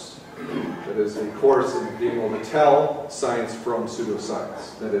course. That is a course in being able to tell science from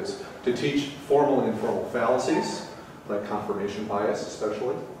pseudoscience. That is, to teach formal and informal fallacies, like confirmation bias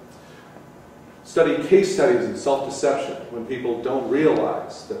especially. Study case studies in self-deception when people don't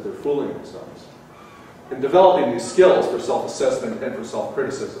realize that they're fooling themselves. And developing these skills for self-assessment and for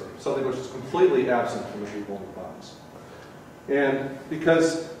self-criticism, something which is completely absent from the people in the box. And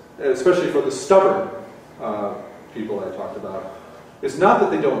because, especially for the stubborn people I talked about, it's not that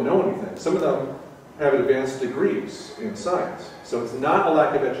they don't know anything. Some of them have advanced degrees in science. So it's not a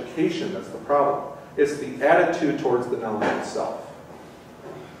lack of education that's the problem. It's the attitude towards the knowledge itself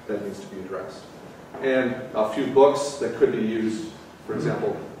that needs to be addressed. And a few books that could be used, for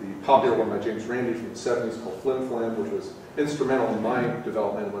example, the popular one by James Randi from the 70s called Flim Flam, which was instrumental in my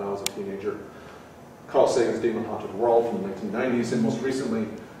development when I was a teenager. Carl Sagan's Demon Haunted World from the 1990s, and most recently,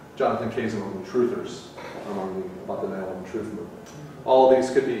 Jonathan Kay's Among the Truthers, about the 9/11 Truth Movement. All of these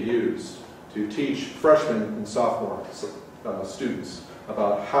could be used to teach freshmen and sophomore students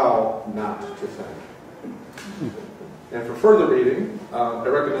about how not to think. And for further reading, I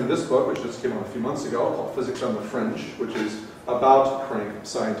recommend this book, which just came out a few months ago, called Physics on the Fringe, which is about crank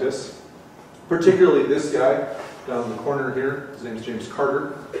scientists. Particularly this guy down in the corner here, his name is James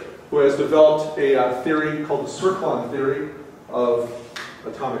Carter, who has developed a theory called the Circlon theory of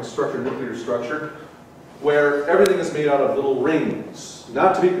atomic structure, nuclear structure, where everything is made out of little rings,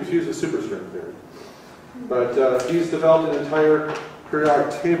 not to be confused with superstring theory. But he's developed an entire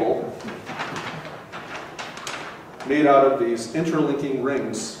periodic table made out of these interlinking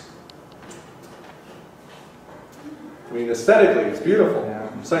rings. I mean, aesthetically, it's beautiful.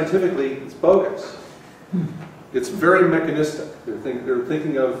 Scientifically, it's bogus. It's very mechanistic. They're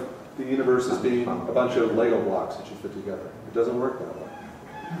thinking of the universe as being a bunch of Lego blocks that you fit together. It doesn't work that way.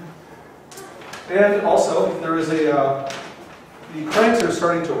 And also, there is the cranks are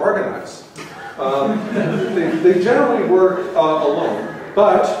starting to organize. They generally work alone,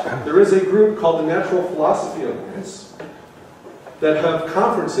 but there is a group called the Natural Philosophy Alliance that have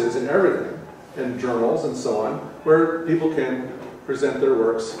conferences and everything, and journals and so on, where people can present their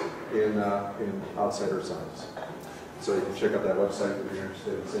works in outsider science. So you can check out that website if you're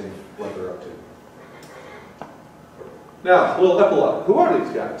interested in seeing what they're up to. Now, a little epilogue. Who are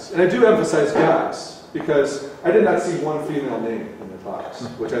these guys? And I do emphasize guys, because I did not see one female name in the talks,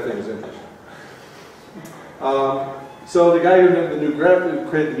 which I think is interesting. So the guy who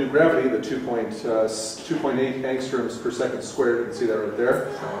created the new gravity, the 2.8 angstroms per second squared, you can see that right there,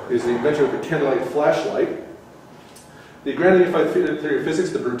 is the inventor of the candlelight flashlight. The grand unified theory of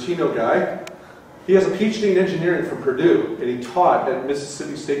physics, the Brutino guy, he has a PhD in engineering from Purdue, and he taught at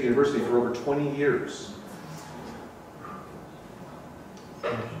Mississippi State University for over 20 years.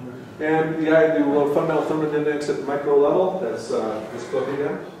 And the guy who wrote fundamental thermodynamics at the micro level, that's this book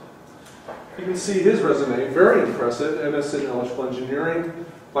again. You can see his resume, very impressive, MS in electrical engineering,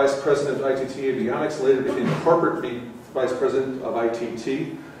 vice president of ITT Avionics, later became corporate vice president of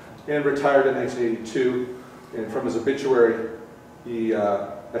ITT, and retired in 1982. And from his obituary, he,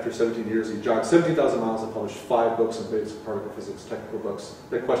 after 17 years, he jogged 17,000 miles and published 5 books on basic particle physics, technical books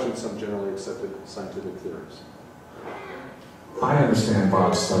that question some generally accepted scientific theories. I understand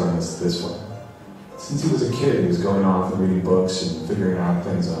Bob's stubbornness this way. Since he was a kid, he was going off and reading books and figuring out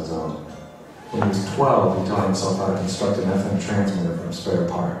things on his own. When he was 12, he taught himself how to construct an FM transmitter from spare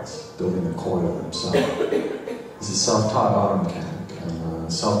parts, building the coil himself. He's a self-taught auto mechanic and a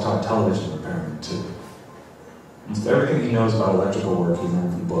self-taught television repairman, too. And everything he knows about electrical work he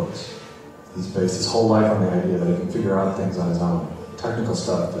learned from books. He's based his whole life on the idea that he can figure out things on his own, technical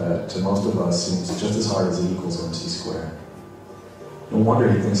stuff that to most of us seems just as hard as E equals MC squared. No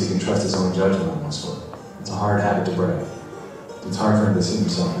wonder he thinks he can trust his own judgment on this one. It's a hard habit to break. It's hard for him to see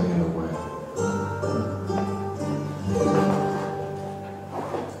himself any other way.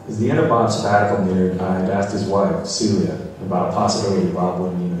 As the end of Bob's sabbatical neared, I had asked his wife, Celia, about a possibility Bob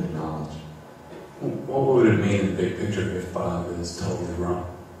wouldn't even acknowledge. What would it mean in the big picture if Bob is totally wrong?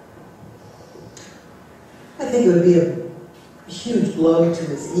 I think it would be a huge blow to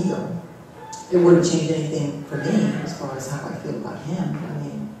his ego. It wouldn't change anything for me as far as how I feel about him. I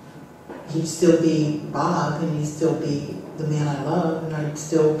mean, he'd still be Bob, and he'd still be the man I love, and I'd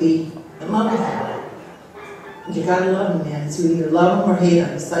still be in love with him. You gotta love him, man. So you either love him or hate him.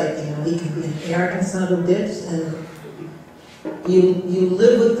 It's like, you know, he can be an arrogant son of a bitch, and you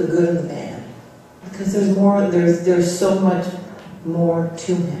live with the good and the bad. Because there's more, there's so much more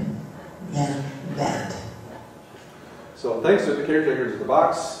to him than that. So thanks to the caretakers of the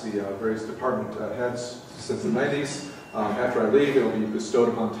box, the various department heads since the 90s. After I leave, it will be bestowed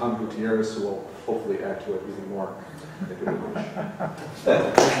upon Tom Gutierrez, who will hopefully add to it even more. Thank you very much.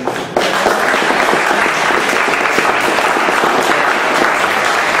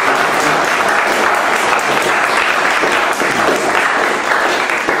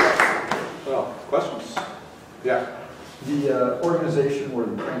 Well, questions? Yeah. The organization where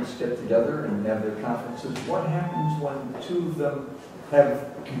the cranks get together and have their conferences, what happens when 2 of them have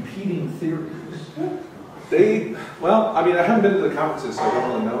competing theories? Well, I mean, I haven't been to the conferences, so I don't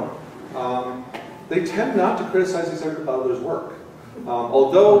really know. They tend not to criticize each other's work.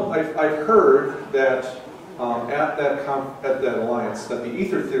 Although I've heard that at that alliance, that the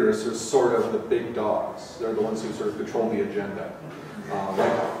ether theorists are sort of the big dogs. They're the ones who sort of control the agenda.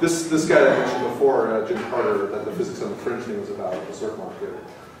 Like this guy that I mentioned before, Jim Carter, that the physics on the fringe thing was about, the circle theory.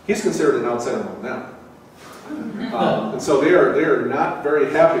 He's considered an outsider among them. And so they are not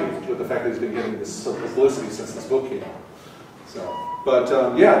very happy with the fact that he's been getting this publicity since this book came out. So, but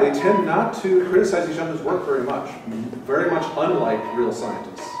yeah, they tend not to criticize each other's work very much. Very much unlike real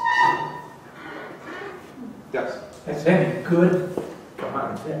scientists. Yes? Is any good come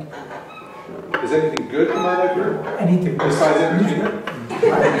out of it? Is anything good come out of here? Anything besides entertainment?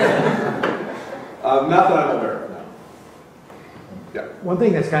 Not that I'm aware of, no. Yeah. One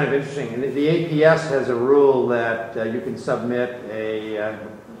thing that's kind of interesting, the APS has a rule that you can submit a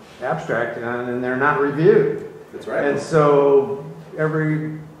abstract and they're not reviewed. That's right. And so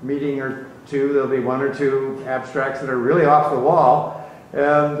every meeting or two, there'll be one or two abstracts that are really off the wall,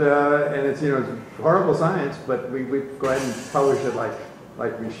 and it's it's horrible science, but we go ahead and publish it like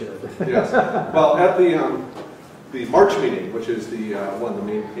we should. Yes. Well, at the March meeting, which is the one of the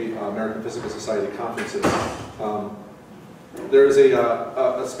main American Physical Society conferences, there is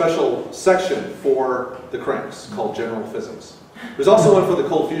a special section for the cranks called General Physics. There's also one for the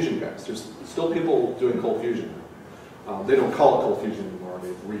cold fusion guys. There's still people doing cold fusion. They don't call it cold fusion anymore.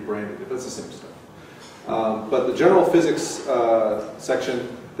 They've rebranded it. That's the same stuff. But the General Physics section,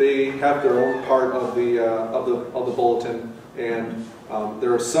 they have their own part of the bulletin, and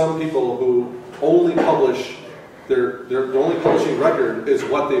there are some people who only publish their only publishing record is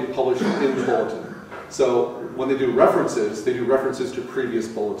what they publish in the bulletin. So when they do references to previous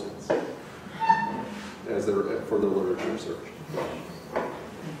bulletins for their literature search.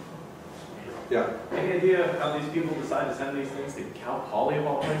 Yeah. Any idea how these people decide to send these things to Cal Poly of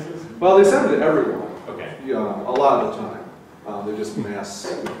all places? Well, they send it to everyone. Okay. A lot of the time. They're just mass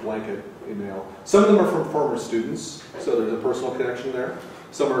blanket email. Some of them are from former students, so there's a personal connection there.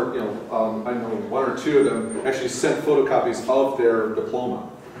 Some are, I know one or two of them actually sent photocopies of their diploma.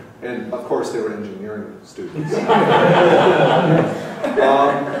 And of course, they were engineering students. But a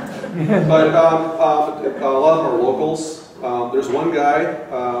lot of them are locals. There's one guy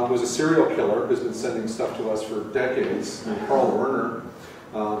who's a serial killer who's been sending stuff to us for decades, Carl Werner.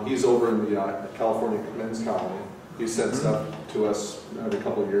 He's over in the California Men's Colony. He sends stuff to us every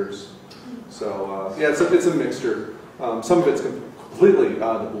couple of years. So yeah, it's a mixture. Some of it's completely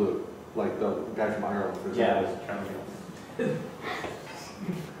out of the blue, like the guy from Ireland, for example. Yeah.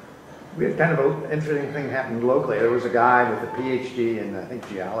 We had kind of an interesting thing happen locally. There was a guy with a PhD in, I think,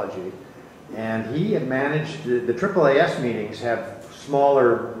 geology, and he had managed, the AAAS meetings have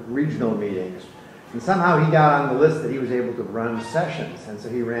smaller regional meetings, and somehow he got on the list that he was able to run sessions, and so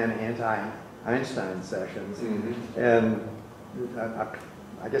he ran anti-Einstein sessions, and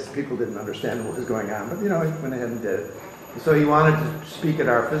I guess people didn't understand what was going on, but he went ahead and did it. So he wanted to speak at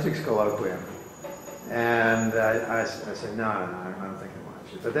our physics colloquium, and I said, no, I don't think I want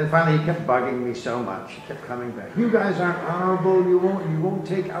to. But then finally he kept bugging me so much. He kept coming back. You guys aren't honorable. You won't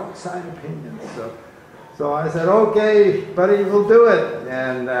take outside opinions. So I said, okay, buddy, we'll do it.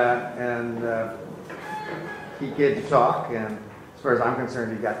 And he gave the talk, and as far as I'm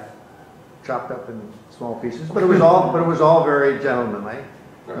concerned, he got chopped up in small pieces. But it was all very gentlemanly.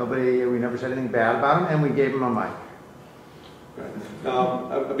 We never said anything bad about him, and we gave him a mic.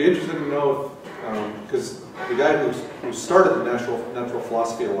 I'd be interested to know because the guy who started the Natural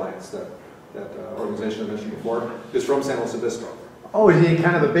Philosophy Alliance, that organization I mentioned before, is from San Luis Obispo. Oh, is he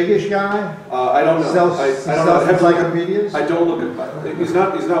kind of a biggish guy? I don't know. I don't know. Encyclopedias? I don't look at. He's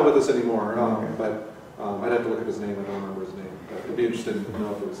not with us anymore. But I'd have to look at his name. I don't remember his name. I'd be interested to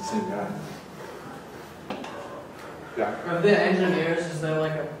know if it was the same guy. Yeah. Of the engineers, is there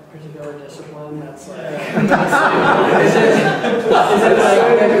like a particular discipline that's like? Is it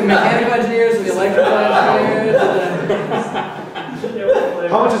like mechanical engineers or the electrical engineers?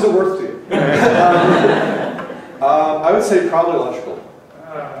 How much is it worth to you? I would say probably electrical.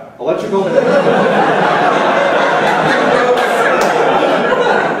 Electrical.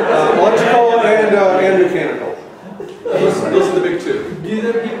 Electrical and mechanical. Those are the big two. Do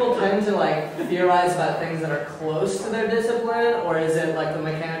the people tend to like theorize about things that are close to their discipline, or is it like the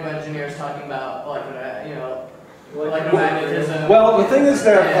mechanical engineers talking about electromagnetism? Well, the thing is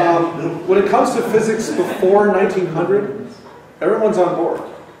that when it comes to physics before 1900, everyone's on board.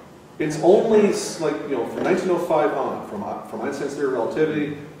 It's only like from 1905 on, from Einstein's theory of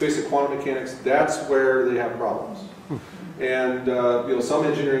relativity, basic quantum mechanics. That's where they have problems. And some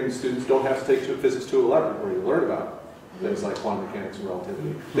engineering students don't have to take physics 211, where you learn about things like quantum mechanics and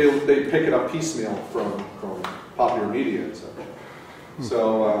relativity. They pick it up piecemeal from popular media and such.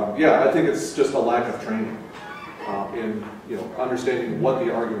 So yeah, I think it's just a lack of training in understanding what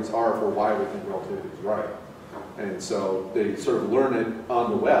the arguments are for why we think relativity is right. And so they sort of learn it on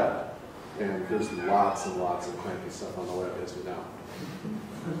the web, and there's lots and lots of cranky stuff on the web as we know.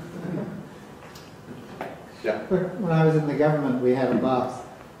 Yeah. When I was in the government, we had a box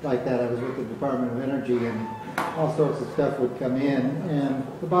like that. I was with the Department of Energy, and all sorts of stuff would come in, and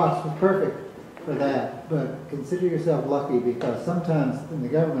the box was perfect for that. But consider yourself lucky, because sometimes in the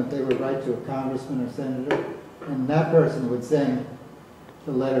government they would write to a congressman or senator, and that person would send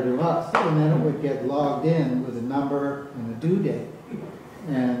the letter to us, and then it would get logged in with a number and a due date.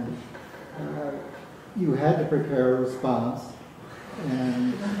 And you had to prepare a response,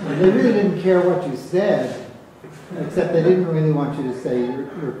 and they really didn't care what you said, Except they didn't really want you to say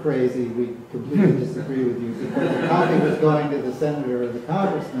you're crazy, we completely disagree with you, because the copy was going to the senator or the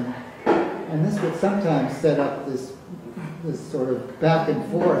congressman, and this would sometimes set up this sort of back and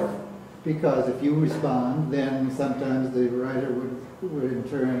forth, because if you respond, then sometimes the writer would in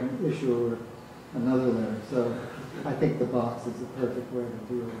turn issue another letter. So I think the box is the perfect way to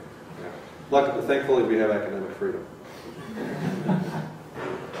do it. Yeah. Luckily, thankfully, we have academic freedom.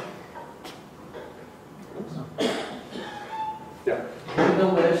 Yeah. In the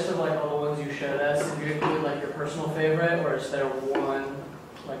list of like all the ones you showed us, did you include like your personal favorite, or is there one,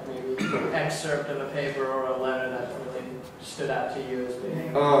 like maybe excerpt of a paper or a letter that really stood out to you as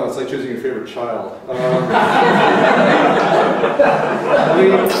being? Oh, it's like choosing your favorite child. I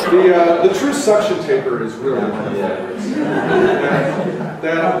mean, the true suction taper is really one of the favorites.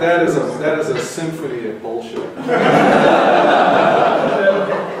 That is a symphony of bullshit.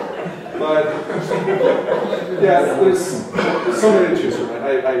 But yeah, there's so many to choose from.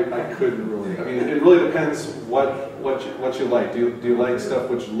 I couldn't really. I mean, it really depends what you like. Do you like stuff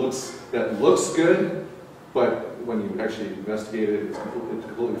that looks good, but when you actually investigate it, it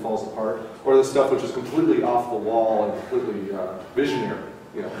completely falls apart, or the stuff which is completely off the wall and completely visionary?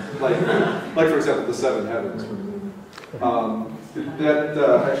 You know, like for example, the Seven Heavens.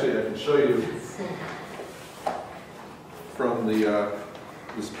 Actually, I can show you from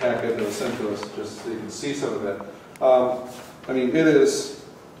this packet that was sent to us, just so you can see some of it. I mean, it is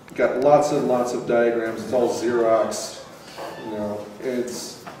got lots and lots of diagrams. It's all Xerox. You know,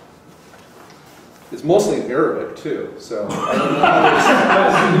 it's mostly in Arabic too. So I don't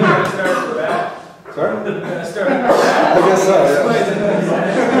know how to start at the back. Sorry? I guess so.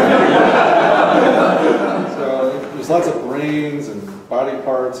 Yeah. So there's lots of brains and body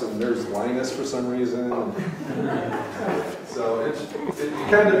parts, and there's Linus for some reason. So it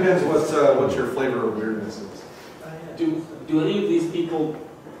kind of depends what your flavor of weirdness is. Do any of these people,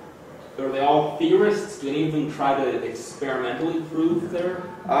 are they all theorists? Do any of them try to experimentally prove their?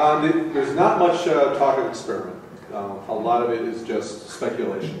 There's not much talk of experiment. A lot of it is just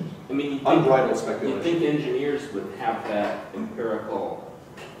speculation. I mean, unbridled speculation. You think engineers would have that empirical,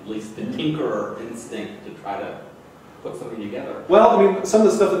 at least the tinkerer instinct to try to put something together? Well, I mean, some of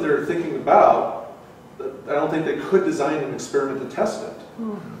the stuff that they're thinking about, I don't think they could design an experiment to test it.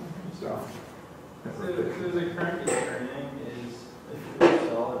 So the current determining is if it's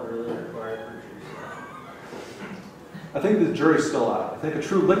solid really required for true solid. I think the jury's still out. I think a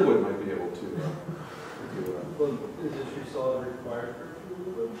true liquid might be able to. Well, is a true solid required for true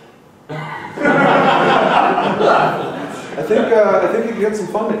liquid? I think you can get some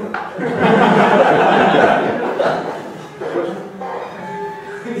funding.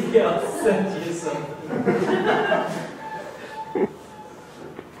 Yeah, I'll send you some.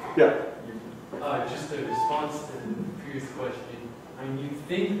 Yeah. Just a response to the previous question. I mean, you'd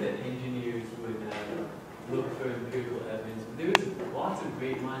think that engineers would look for empirical evidence, but there's lots of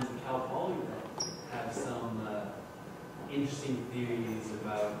great minds in Cal Poly that have some interesting theories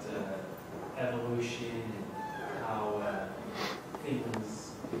about evolution and how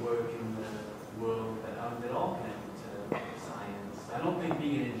things work in the world that all connected to science. I don't think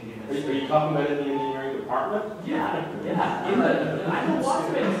being an engineer. Are you talking about in the engineering department? Yeah. I know lots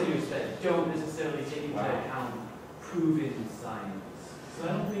of engineers that don't necessarily take into account proven science. So I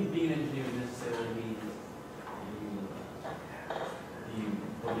don't think being an engineer necessarily means you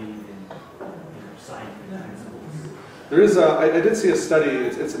believe in scientific principles. There is I did see a study,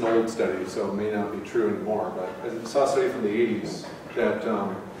 it's an old study, so it may not be true anymore, but I saw a study from the 80s that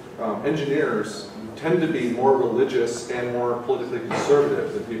engineers tend to be more religious and more politically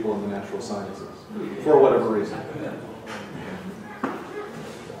conservative than people in the natural sciences, for whatever reason.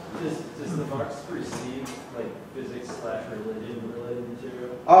 Does the box receive like physics/religion related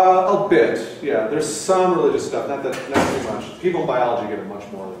material? A bit, yeah. There's some religious stuff, not too much. People in biology get it much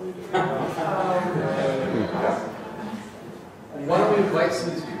more than we do. Yeah. Why don't we invite some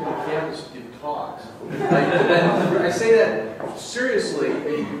of these people on campus to give talks? I say that seriously,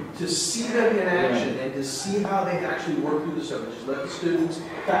 to see them in action and to see how they actually work through the subject. Just let the students,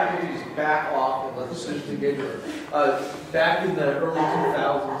 faculty back off and let the students engage with it. Back in the early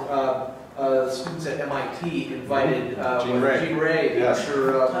 2000s, students at MIT invited Gene Ray. Yes.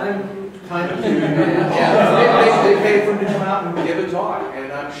 Time to they paid for him to come out and give a talk,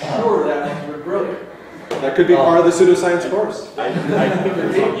 and I'm sure that was brilliant. That could be part of the pseudoscience course. I think they're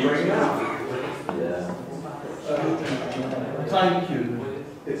bring it out. Time cube.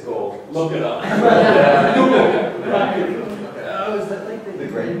 It's gold. Look it up. Oh, is that like the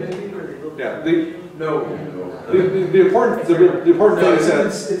grade maybe? Yeah. No. The important thing is that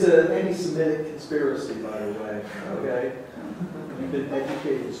It's an anti-Semitic conspiracy, by the way, okay? You've been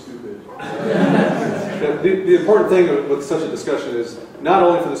educated stupid. the important thing with such a discussion is not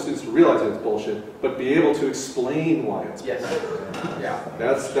only for the students to realize that it's bullshit, but be able to explain why it's bullshit. Yeah.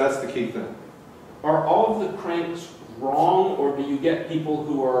 That's the key thing. Are all of the cranks wrong, or do you get people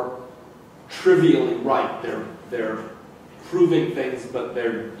who are trivially right? They're proving things, but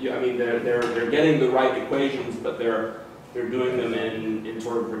they're getting the right equations, but they're doing them in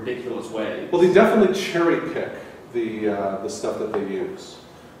sort of ridiculous ways. Well, they definitely cherry pick the stuff that they use.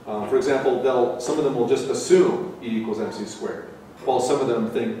 For example, some of them will just assume E equals mc squared, while some of them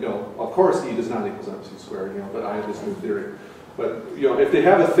think, of course E does not equal mc squared, but I have this new theory. But if they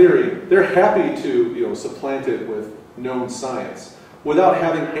have a theory, they're happy to supplant it with known science without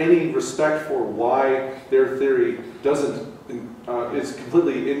having any respect for why their theory is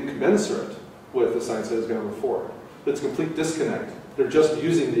completely incommensurate with the science that has gone before it. It's a complete disconnect. They're just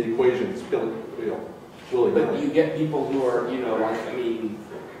using the equations, willy-nilly. But you get people who are,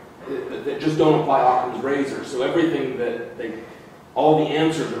 that just don't apply Occam's razor. So everything all the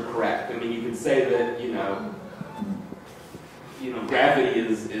answers are correct. I mean, you could say that, gravity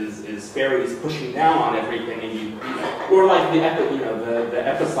is fairies pushing down on everything, and or like the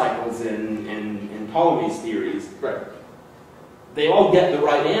epicycles in Ptolemy's theories. Right. They all get the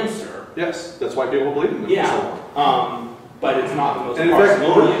right answer. Yes, that's why people believe in them. Yeah. But it's not the most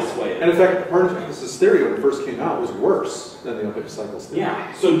parsimonious way. And in fact, Copernicus' theory when it first came out was worse than the epicycles theory.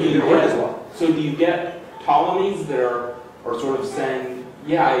 Yeah. So do you get Ptolemies that are sort of saying,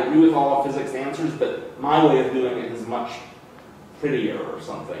 yeah, I agree with all of physics answers, but my way of doing it is much prettier or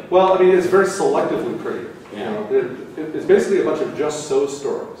something? Well, I mean, it's very selectively pretty. Yeah. It's basically a bunch of just so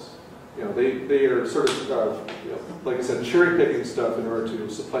stories. They are sort of, like I said, cherry picking stuff in order to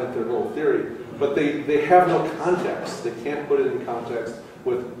supplant their little theory, but they have no context. They can't put it in context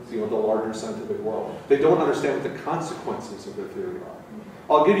with the larger scientific world. They don't understand what the consequences of their theory are.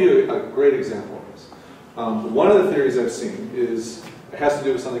 I'll give you a great example of this. One of the theories I've seen has to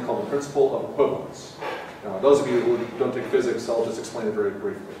do with something called the principle of equivalence. Now, those of you who don't take physics, I'll just explain it very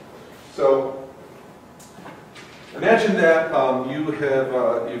briefly. So, imagine that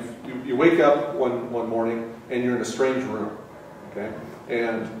you wake up one morning and you're in a strange room, okay?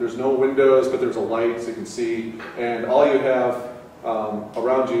 And there's no windows, but there's a light so you can see, and all you have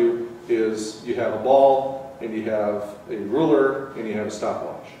around you is you have a ball, and you have a ruler, and you have a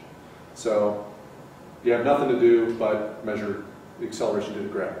stopwatch. So you have nothing to do but measure the acceleration due to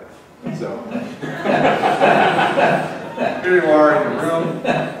gravity. So here you are in your room,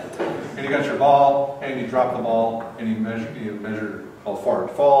 and you got your ball, and you drop the ball, and you measure how far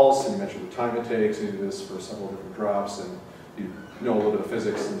it falls, and you measure the time it takes, and you do this for several different drops, and you know a little bit of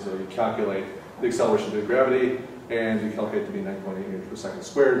physics, and so you calculate the acceleration due to gravity, and you calculate to be 9.8 meters per second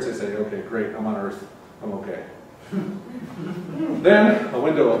squared, so you say, okay, great, I'm on Earth, I'm okay. Then a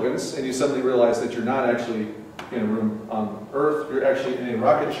window opens, and you suddenly realize that you're not actually in a room on Earth, you're actually in a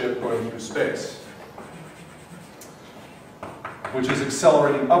rocket ship going through space, which is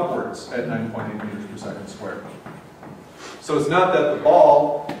accelerating upwards at 9.8 meters per second squared. So it's not that the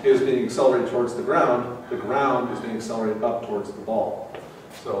ball is being accelerated towards the ground is being accelerated up towards the ball.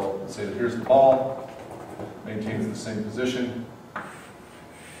 So let's say that here's the ball, maintains the same position.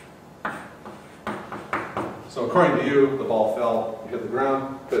 So according to you, the ball fell, hit the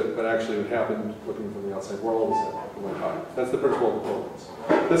ground, but actually what happened, looking from the outside world, is that it went high. That's the principle of equivalence.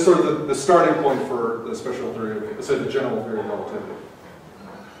 That's sort of the starting point for the special theory, the general theory of relativity.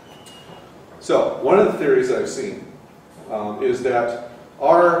 So one of the theories that I've seen is that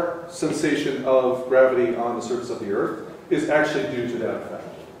our sensation of gravity on the surface of the Earth is actually due to that effect.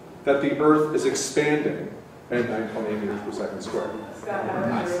 That the Earth is expanding at 9.8 meters per second squared.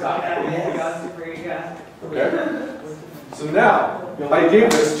 Okay? So now, I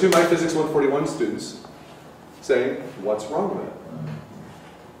gave this to my Physics 141 students, saying, what's wrong with it?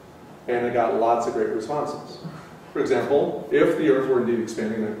 And I got lots of great responses. For example, if the Earth were indeed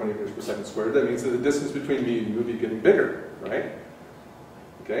expanding 9.8 meters per second squared, that means that the distance between me and you would be getting bigger, right?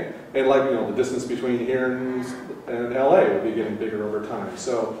 Okay? And like, the distance between here and LA would be getting bigger over time.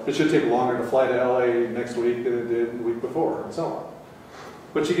 So it should take longer to fly to LA next week than it did the week before, and so on.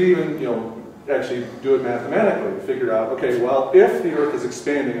 But you can even, actually do it mathematically to figure out, okay, well, if the Earth is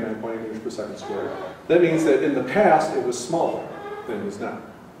expanding at 9.8 meters per second squared, that means that in the past it was smaller than it is now.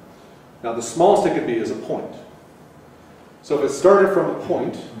 Now, the smallest it could be is a point. So if it started from a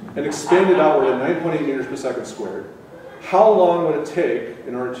point and expanded outward at 9.8 meters per second squared, how long would it take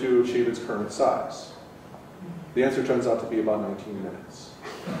in order to achieve its current size? The answer turns out to be about 19 minutes.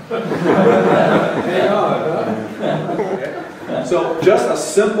 Hang on. Okay. So just a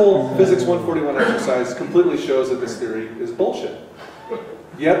simple physics 141 exercise completely shows that this theory is bullshit.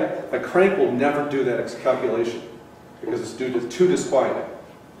 Yet a crank will never do that calculation because it's too disquieting.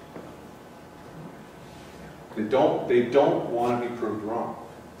 They don't want to be proved wrong.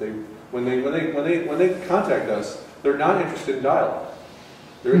 When they contact us, they're not interested in dialogue.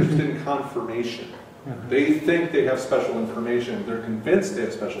 They're interested in confirmation. They think they have special information. They're convinced they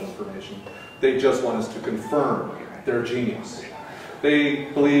have special information. They just want us to confirm their genius. They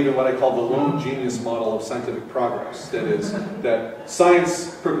believe in what I call the lone genius model of scientific progress. That is, that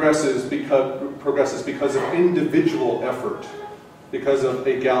science progresses because of individual effort, because of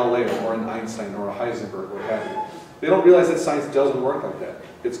a Galileo or an Einstein or a Heisenberg or what have you. They don't realize that science doesn't work like that.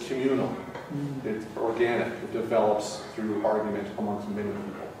 It's communal. It's organic. It develops through argument amongst many people.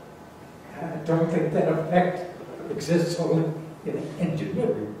 I don't think that effect exists only in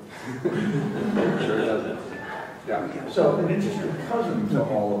engineering. Sure doesn't. Yeah. So an interesting cousin to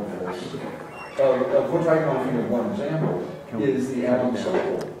all of this, of which I can only think of one example, is the Adam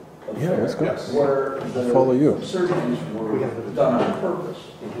Sokol affair, let's go. where the Follow you. surgeries were done on purpose.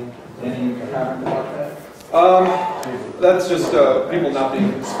 Any comment about that? That's just people not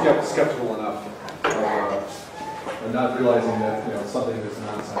being skeptical enough, and not realizing that something is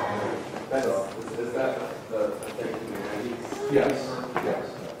not scientific. Is that the thing in the 90s? Yes.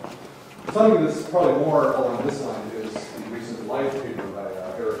 Something that's probably more along this line is the recent Life paper by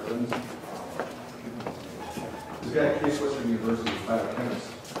Eric Lindsay. This guy at Case Western University, biochemist,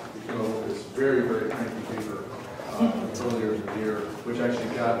 he came up with this very, very cranky paper earlier in the year, which actually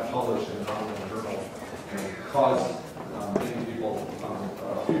got published in an online journal and caused many people, a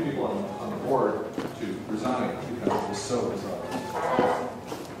few people on the board to resign because it was so bizarre.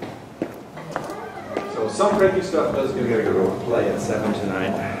 So some cranky stuff does get. We gotta go play at 7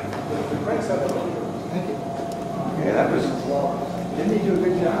 tonight. Thank you. Yeah, that was, didn't he do a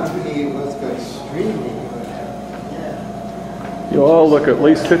good job? He was extremely good. You all look at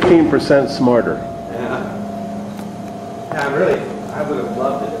least 15% smarter. Yeah, really, I would have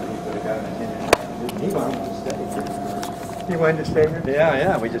loved it if he could have gotten a tenure. He wanted to stay. He wanted to stay here?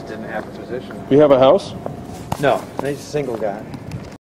 Yeah, we just didn't have a position. You have a house? No, he's a single guy.